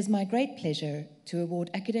today it is my great pleasure to award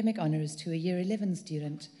academic honours to a Year 11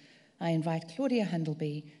 student. I invite Claudia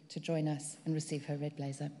Handleby to join us and receive her red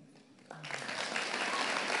blazer.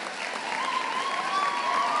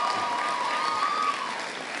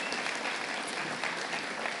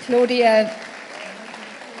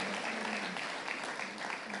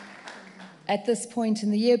 At this point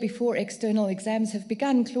in the year, before external exams have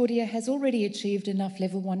begun, Claudia has already achieved enough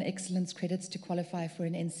Level 1 Excellence credits to qualify for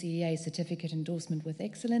an NCEA Certificate Endorsement with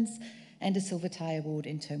Excellence and a Silver Tie Award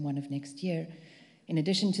in Term 1 of next year. In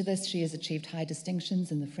addition to this, she has achieved high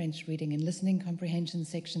distinctions in the French reading and listening comprehension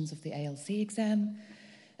sections of the ALC exam,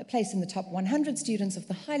 a place in the top 100 students of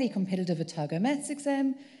the highly competitive Otago Maths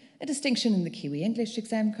exam, a distinction in the Kiwi English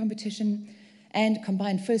exam competition, and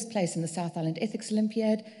combined first place in the South Island Ethics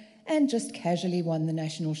Olympiad, and just casually won the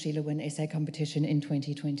National Sheila Wynne Essay Competition in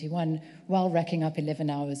 2021 while racking up 11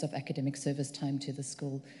 hours of academic service time to the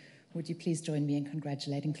school. Would you please join me in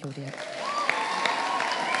congratulating Claudia?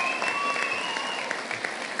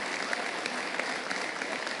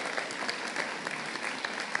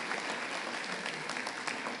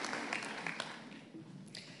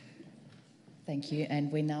 Thank you,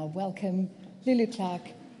 and we now welcome Lulu Clark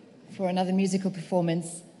for another musical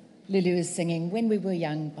performance. Lulu is singing When We Were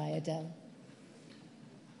Young by Adele.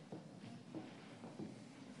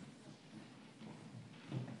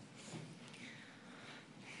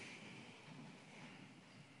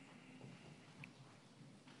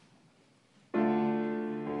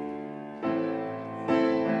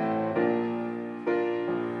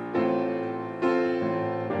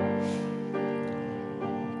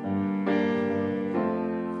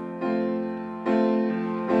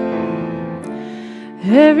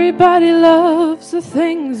 Everybody loves the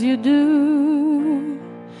things you do,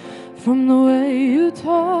 from the way you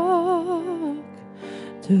talk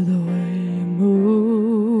to the way you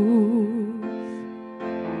move.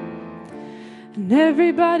 And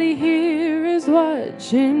everybody here is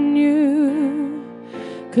watching you,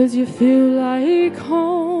 'cause you feel like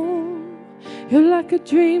home. You're like a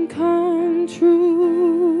dream come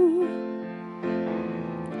true.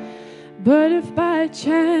 But if by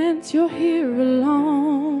chance you're here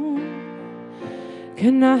alone,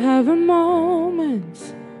 can I have a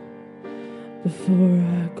moment before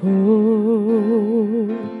I go?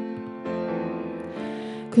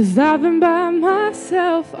 'Cause I've been by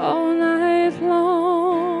myself all night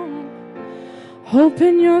long,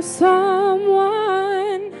 hoping you're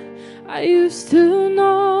someone I used to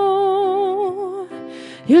know.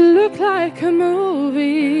 You look like a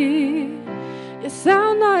movie, you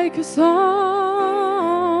sound like a song.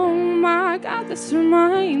 My God, this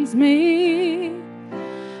reminds me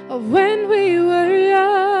of when we were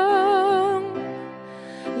young.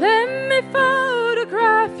 Let me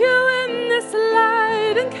photograph you in this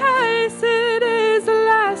light, in case it is the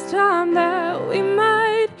last time that we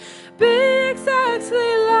might be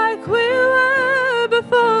exactly like we were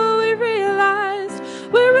before we realized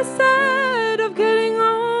we were sad of getting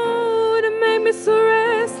old. It made me so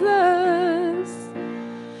restless.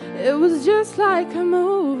 It was just like a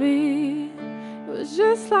movie, it was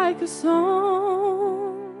just like a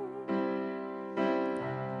song.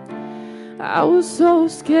 I was so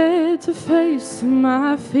scared to face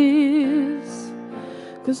my fears,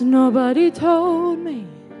 'cause nobody told me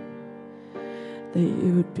that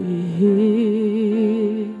you'd be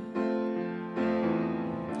here.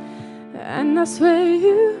 And I swear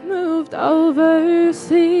you moved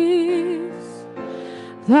overseas,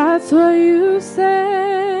 that's what you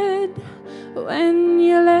said when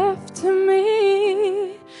you left to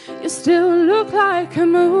me. You still look like a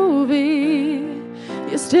movie,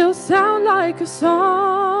 you still sound like a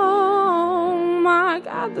song. My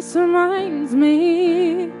God, this reminds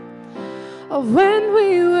me of when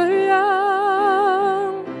we were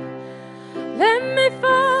young. Let me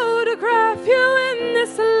photograph you in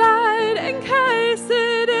this light, in case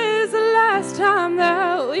it is the last time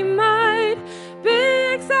that we might be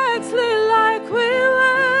exactly like we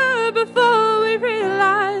were before we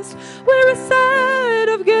realized we were sad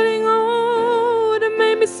of getting old. It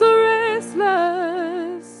made me so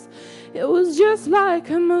restless. It was just like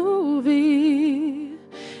a movie,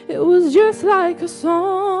 it was just like a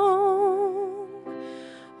song.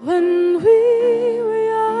 When we were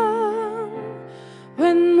young,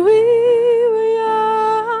 when we were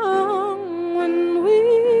young, when we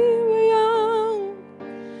were young,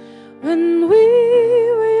 when we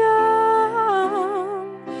were young.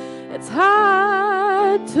 It's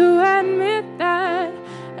hard to admit that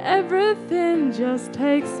everything just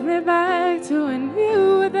takes me back to when you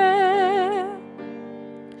were there,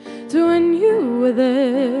 to when you were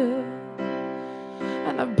there.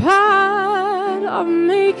 And a part of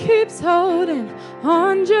me keeps holding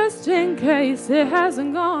on just in case it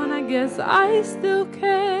hasn't gone. I guess I still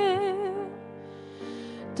care.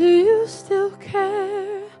 Do you still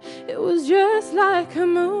care? It was just like a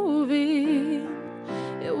movie,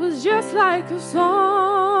 it was just like a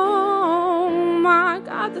song. My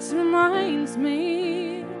God, this reminds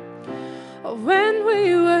me of when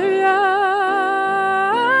we were young.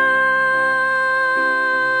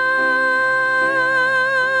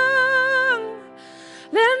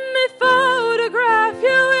 Let me photograph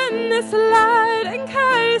you in this light in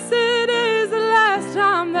case it is the last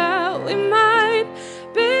time that we might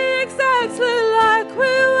be exactly like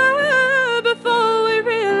we were before we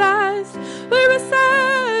realized we were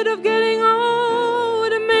sad of getting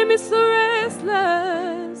old. It made me so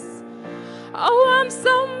restless. Oh, I'm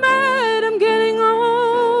so mad I'm getting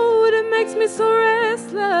old. It makes me so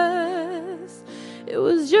restless. It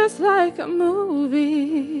was just like a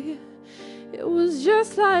movie. It was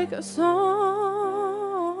just like a song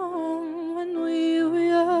when we were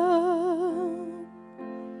young.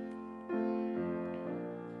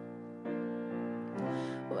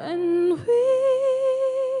 When we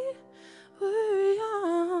were young.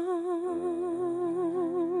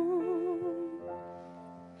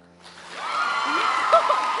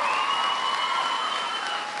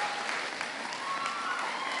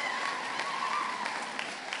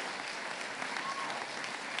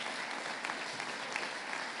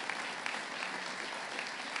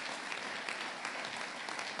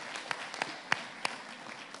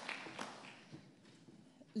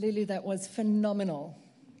 Lulu, that was phenomenal.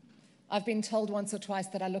 I've been told once or twice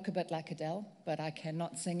that I look a bit like Adele, but I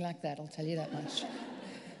cannot sing like that, I'll tell you that much.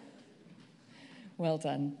 Well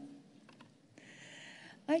done.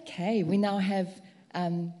 Okay, we now have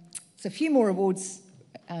a few more awards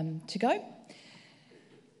to go.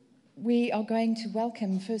 We are going to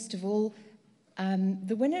welcome, first of all,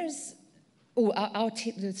 the winners, or our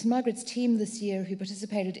team, it's Margaret's team this year who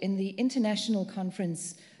participated in the International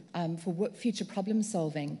Conference for Future Problem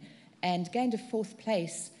Solving and gained a 4th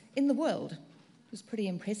place in the world. It was pretty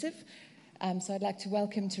impressive. So I'd like to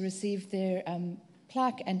welcome to receive their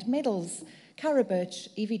plaque and medals Cara Birch,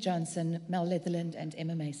 Evie Johnson, Mel Letherland and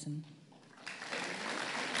Emma Mason.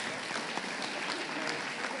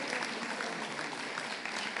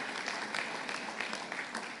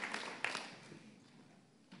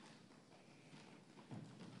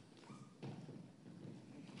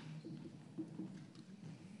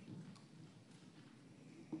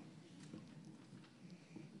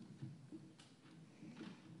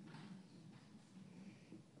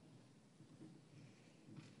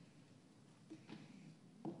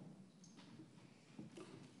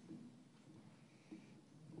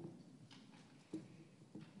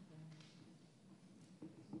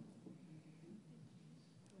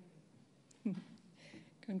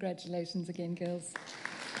 Congratulations again, girls.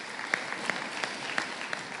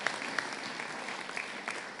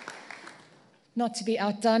 Not to be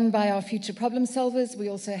outdone by our future problem solvers, we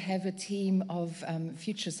also have a team of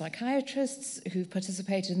future psychiatrists who've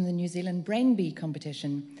participated in the New Zealand Brain Bee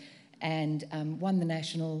competition and won the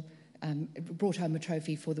national, brought home a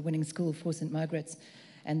trophy for the winning school for St Margaret's.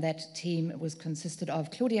 And that team was consisted of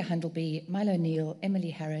Claudia Handleby, Milo Neal, Emily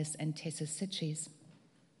Harris and Tessa Sitches.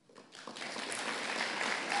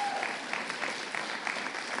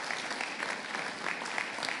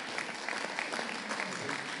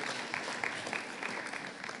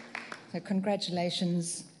 So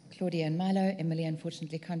congratulations, Claudia and Milo. Emily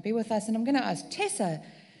unfortunately can't be with us. And I'm going to ask Tessa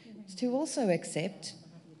to also accept.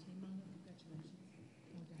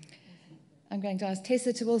 I'm going to ask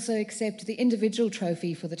Tessa to also accept the individual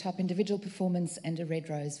trophy for the top individual performance and a red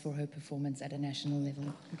rose for her performance at a national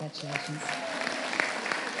level. Congratulations.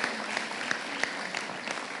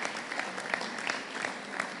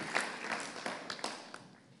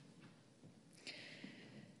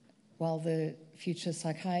 While the future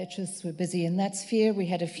psychiatrists were busy in that sphere, we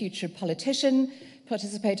had a future politician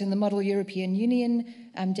participate in the Model European Union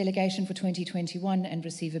delegation for 2021 and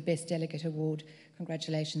receive a Best Delegate Award.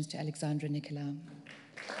 Congratulations to Alexandra Nicolau.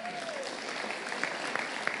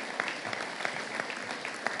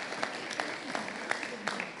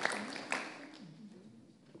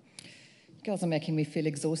 Girls are making me feel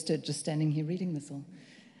exhausted just standing here reading this all.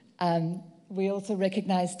 We also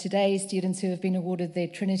recognise today students who have been awarded their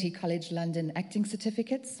Trinity College London acting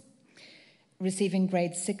certificates. Receiving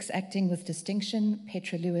grade 6 acting with distinction,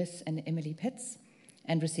 Petra Lewis and Emily Pitts,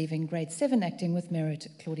 and receiving grade 7 acting with merit,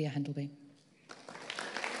 Claudia Handleby.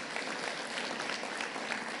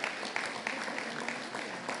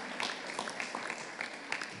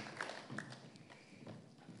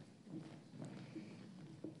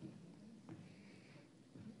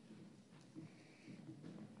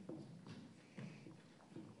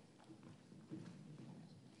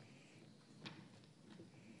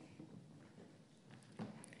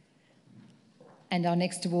 And our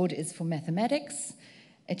next award is for mathematics,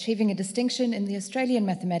 achieving a distinction in the Australian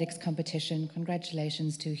Mathematics Competition.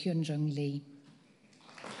 Congratulations to Hyun Jung Lee.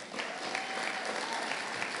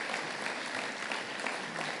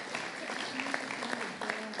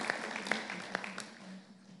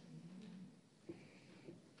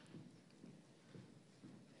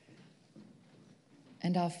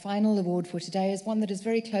 And our final award for today is one that is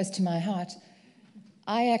very close to my heart.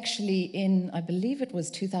 I actually, I believe it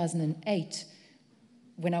was 2008,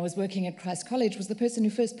 when I was working at Christ College, was the person who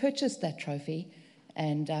first purchased that trophy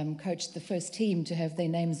and coached the first team to have their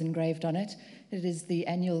names engraved on it. It is the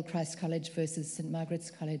annual Christ College versus St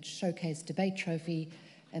Margaret's College Showcase Debate Trophy.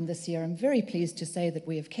 And this year I'm very pleased to say that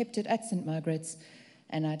we have kept it at St Margaret's.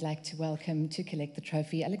 And I'd like to welcome to collect the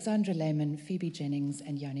trophy Alexandra Lehman, Phoebe Jennings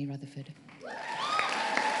and Yanni Rutherford.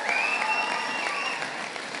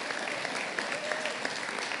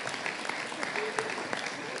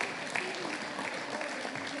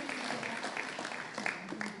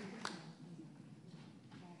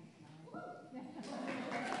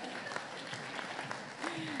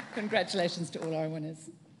 Congratulations to all our winners.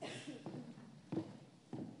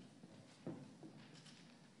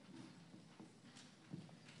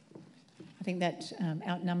 I think that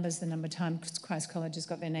outnumbers the number of times Christ College has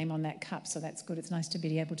got their name on that cup, so that's good. It's nice to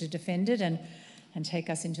be able to defend it and take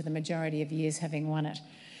us into the majority of years having won it.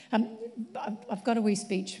 I've got a wee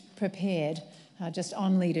speech prepared just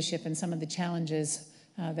on leadership and some of the challenges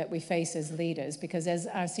that we face as leaders, because as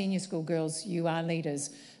our senior school girls, you are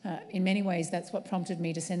leaders. In many ways, that's what prompted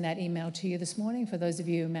me to send that email to you this morning. For those of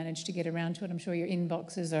you who managed to get around to it, I'm sure your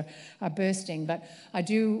inboxes are bursting, but I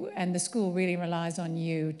do, and the school really relies on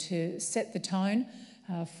you to set the tone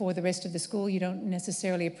for the rest of the school. You don't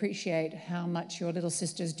necessarily appreciate how much your little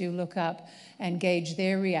sisters do look up and gauge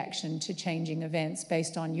their reaction to changing events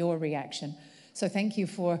based on your reaction. So thank you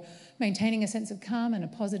for maintaining a sense of calm and a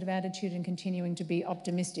positive attitude and continuing to be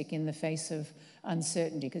optimistic in the face of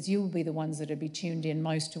uncertainty, because you will be the ones that will be tuned in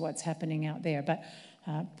most to what's happening out there. But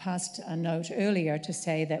passed a note earlier to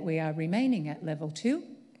say that we are remaining at level 2.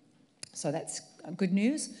 So that's good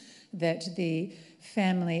news, that the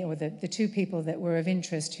family or the two people that were of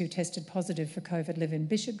interest who tested positive for COVID live in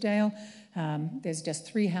Bishopdale. There's just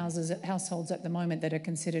 3 households at the moment that are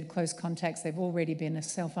considered close contacts. They've already been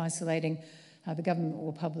self-isolating. The government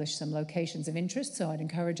will publish some locations of interest, so I'd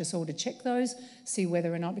encourage us all to check those, see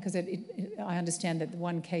whether or not, because I understand that the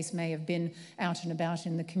one case may have been out and about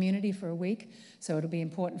in the community for a week, so it'll be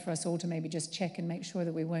important for us all to maybe just check and make sure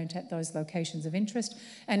that we weren't at those locations of interest.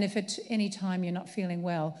 And if at any time you're not feeling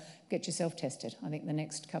well, get yourself tested. I think the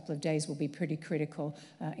next couple of days will be pretty critical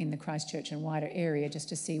in the Christchurch and wider area just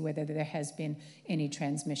to see whether there has been any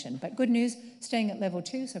transmission. But good news, staying at level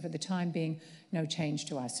 2, so for the time being, no change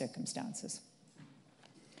to our circumstances.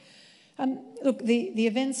 Look, the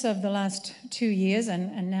events of the last 2 years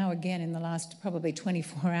and now again in the last probably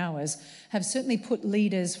 24 hours have certainly put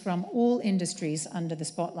leaders from all industries under the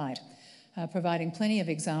spotlight, providing plenty of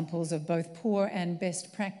examples of both poor and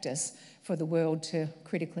best practice for the world to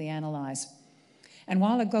critically analyse. And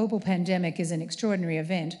while a global pandemic is an extraordinary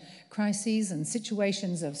event, crises and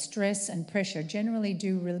situations of stress and pressure generally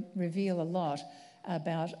do reveal a lot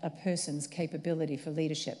about a person's capability for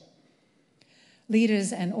leadership.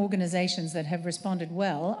 Leaders and organisations that have responded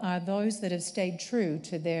well are those that have stayed true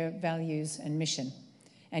to their values and mission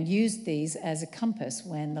and used these as a compass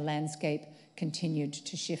when the landscape continued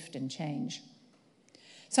to shift and change.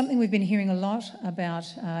 Something we've been hearing a lot about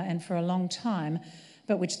and for a long time,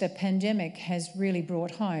 but which the pandemic has really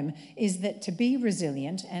brought home, is that to be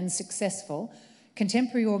resilient and successful,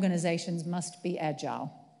 contemporary organisations must be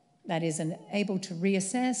agile. That is, able to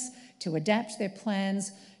reassess, to adapt their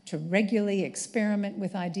plans, to regularly experiment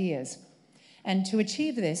with ideas. And to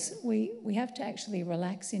achieve this, we have to actually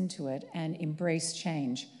relax into it and embrace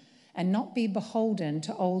change and not be beholden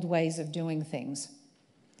to old ways of doing things.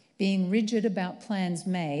 Being rigid about plans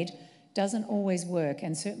made doesn't always work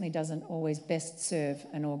and certainly doesn't always best serve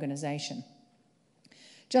an organisation.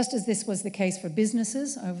 Just as this was the case for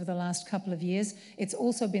businesses over the last couple of years, it's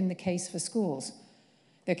also been the case for schools.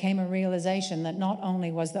 There came a realisation that not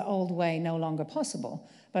only was the old way no longer possible,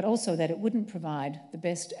 but also that it wouldn't provide the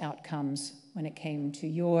best outcomes when it came to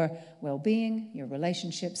your well-being, your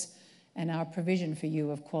relationships, and our provision for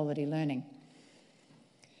you of quality learning.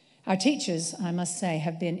 Our teachers, I must say,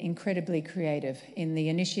 have been incredibly creative in the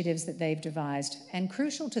initiatives that they've devised, and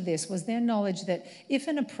crucial to this was their knowledge that if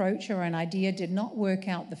an approach or an idea did not work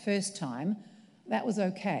out the first time, that was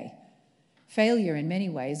okay. Failure in many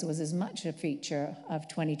ways was as much a feature of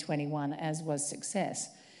 2021 as was success.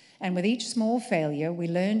 And with each small failure, we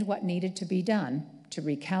learned what needed to be done to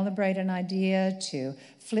recalibrate an idea, to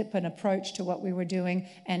flip an approach to what we were doing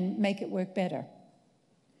and make it work better.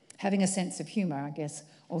 Having a sense of humour, I guess,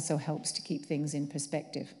 also helps to keep things in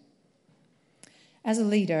perspective. As a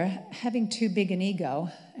leader, having too big an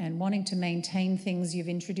ego and wanting to maintain things you've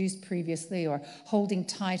introduced previously or holding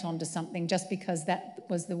tight onto something just because that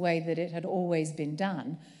was the way that it had always been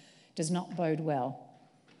done does not bode well.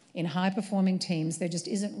 In high-performing teams, there just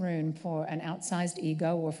isn't room for an outsized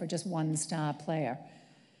ego or for just one star player.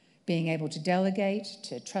 Being able to delegate,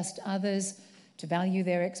 to trust others, to value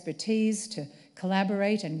their expertise, to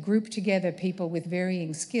collaborate and group together people with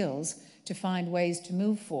varying skills to find ways to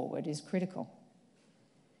move forward is critical.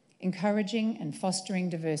 Encouraging and fostering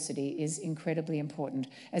diversity is incredibly important,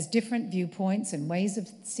 as different viewpoints and ways of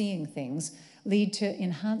seeing things lead to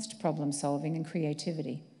enhanced problem solving and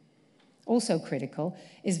creativity. Also critical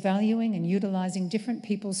is valuing and utilising different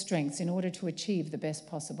people's strengths in order to achieve the best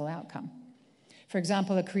possible outcome. For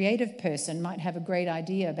example, a creative person might have a great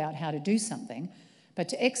idea about how to do something, but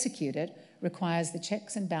to execute it requires the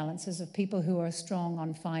checks and balances of people who are strong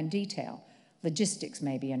on fine detail, logistics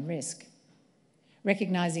maybe, and risk.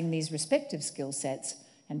 Recognising these respective skill sets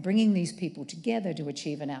and bringing these people together to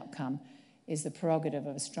achieve an outcome is the prerogative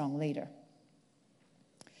of a strong leader.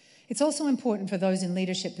 It's also important for those in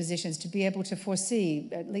leadership positions to be able to foresee,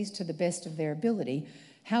 at least to the best of their ability,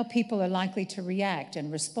 how people are likely to react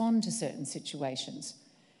and respond to certain situations.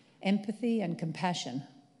 Empathy and compassion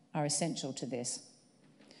are essential to this.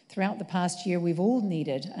 Throughout the past year, we've all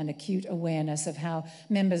needed an acute awareness of how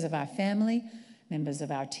members of our family, members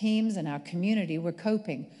of our teams and our community were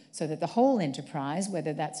coping so that the whole enterprise,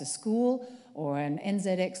 whether that's a school or an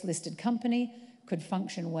NZX-listed company, could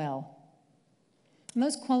function well. And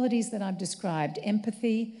those qualities that I've described,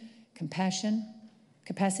 empathy, compassion,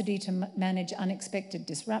 capacity to manage unexpected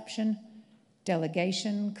disruption,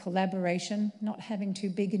 delegation, collaboration, not having too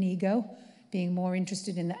big an ego, being more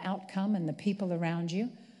interested in the outcome and the people around you,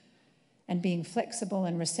 and being flexible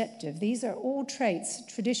and receptive, these are all traits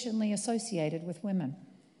traditionally associated with women.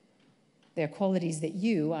 They're qualities that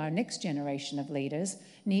you, our next generation of leaders,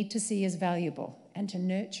 need to see as valuable and to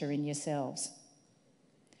nurture in yourselves.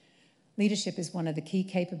 Leadership is one of the key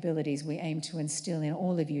capabilities we aim to instill in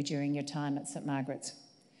all of you during your time at St Margaret's.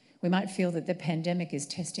 We might feel that the pandemic is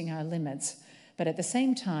testing our limits, but at the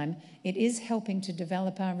same time, it is helping to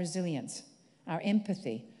develop our resilience, our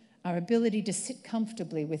empathy, our ability to sit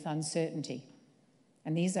comfortably with uncertainty.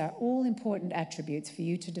 And these are all important attributes for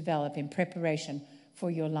you to develop in preparation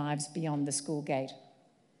for your lives beyond the school gate.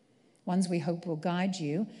 Ones we hope will guide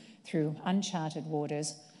you through uncharted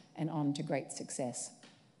waters and on to great success.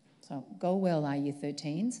 So go well,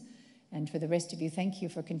 IU13s. And for the rest of you, thank you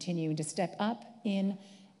for continuing to step up in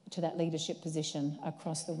to that leadership position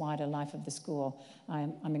across the wider life of the school.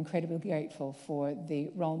 I'm incredibly grateful for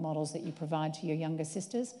the role models that you provide to your younger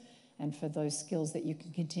sisters and for those skills that you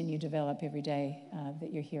can continue to develop every day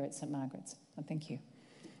that you're here at St Margaret's. So thank you.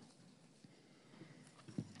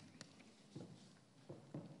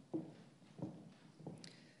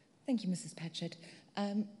 Thank you, Mrs. Patchett.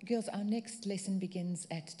 Girls, our next lesson begins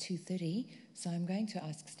at 2:30, so I'm going to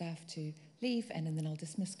ask staff to leave and then I'll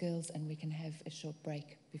dismiss girls and we can have a short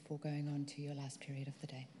break before going on to your last period of the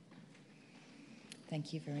day.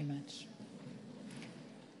 Thank you very much.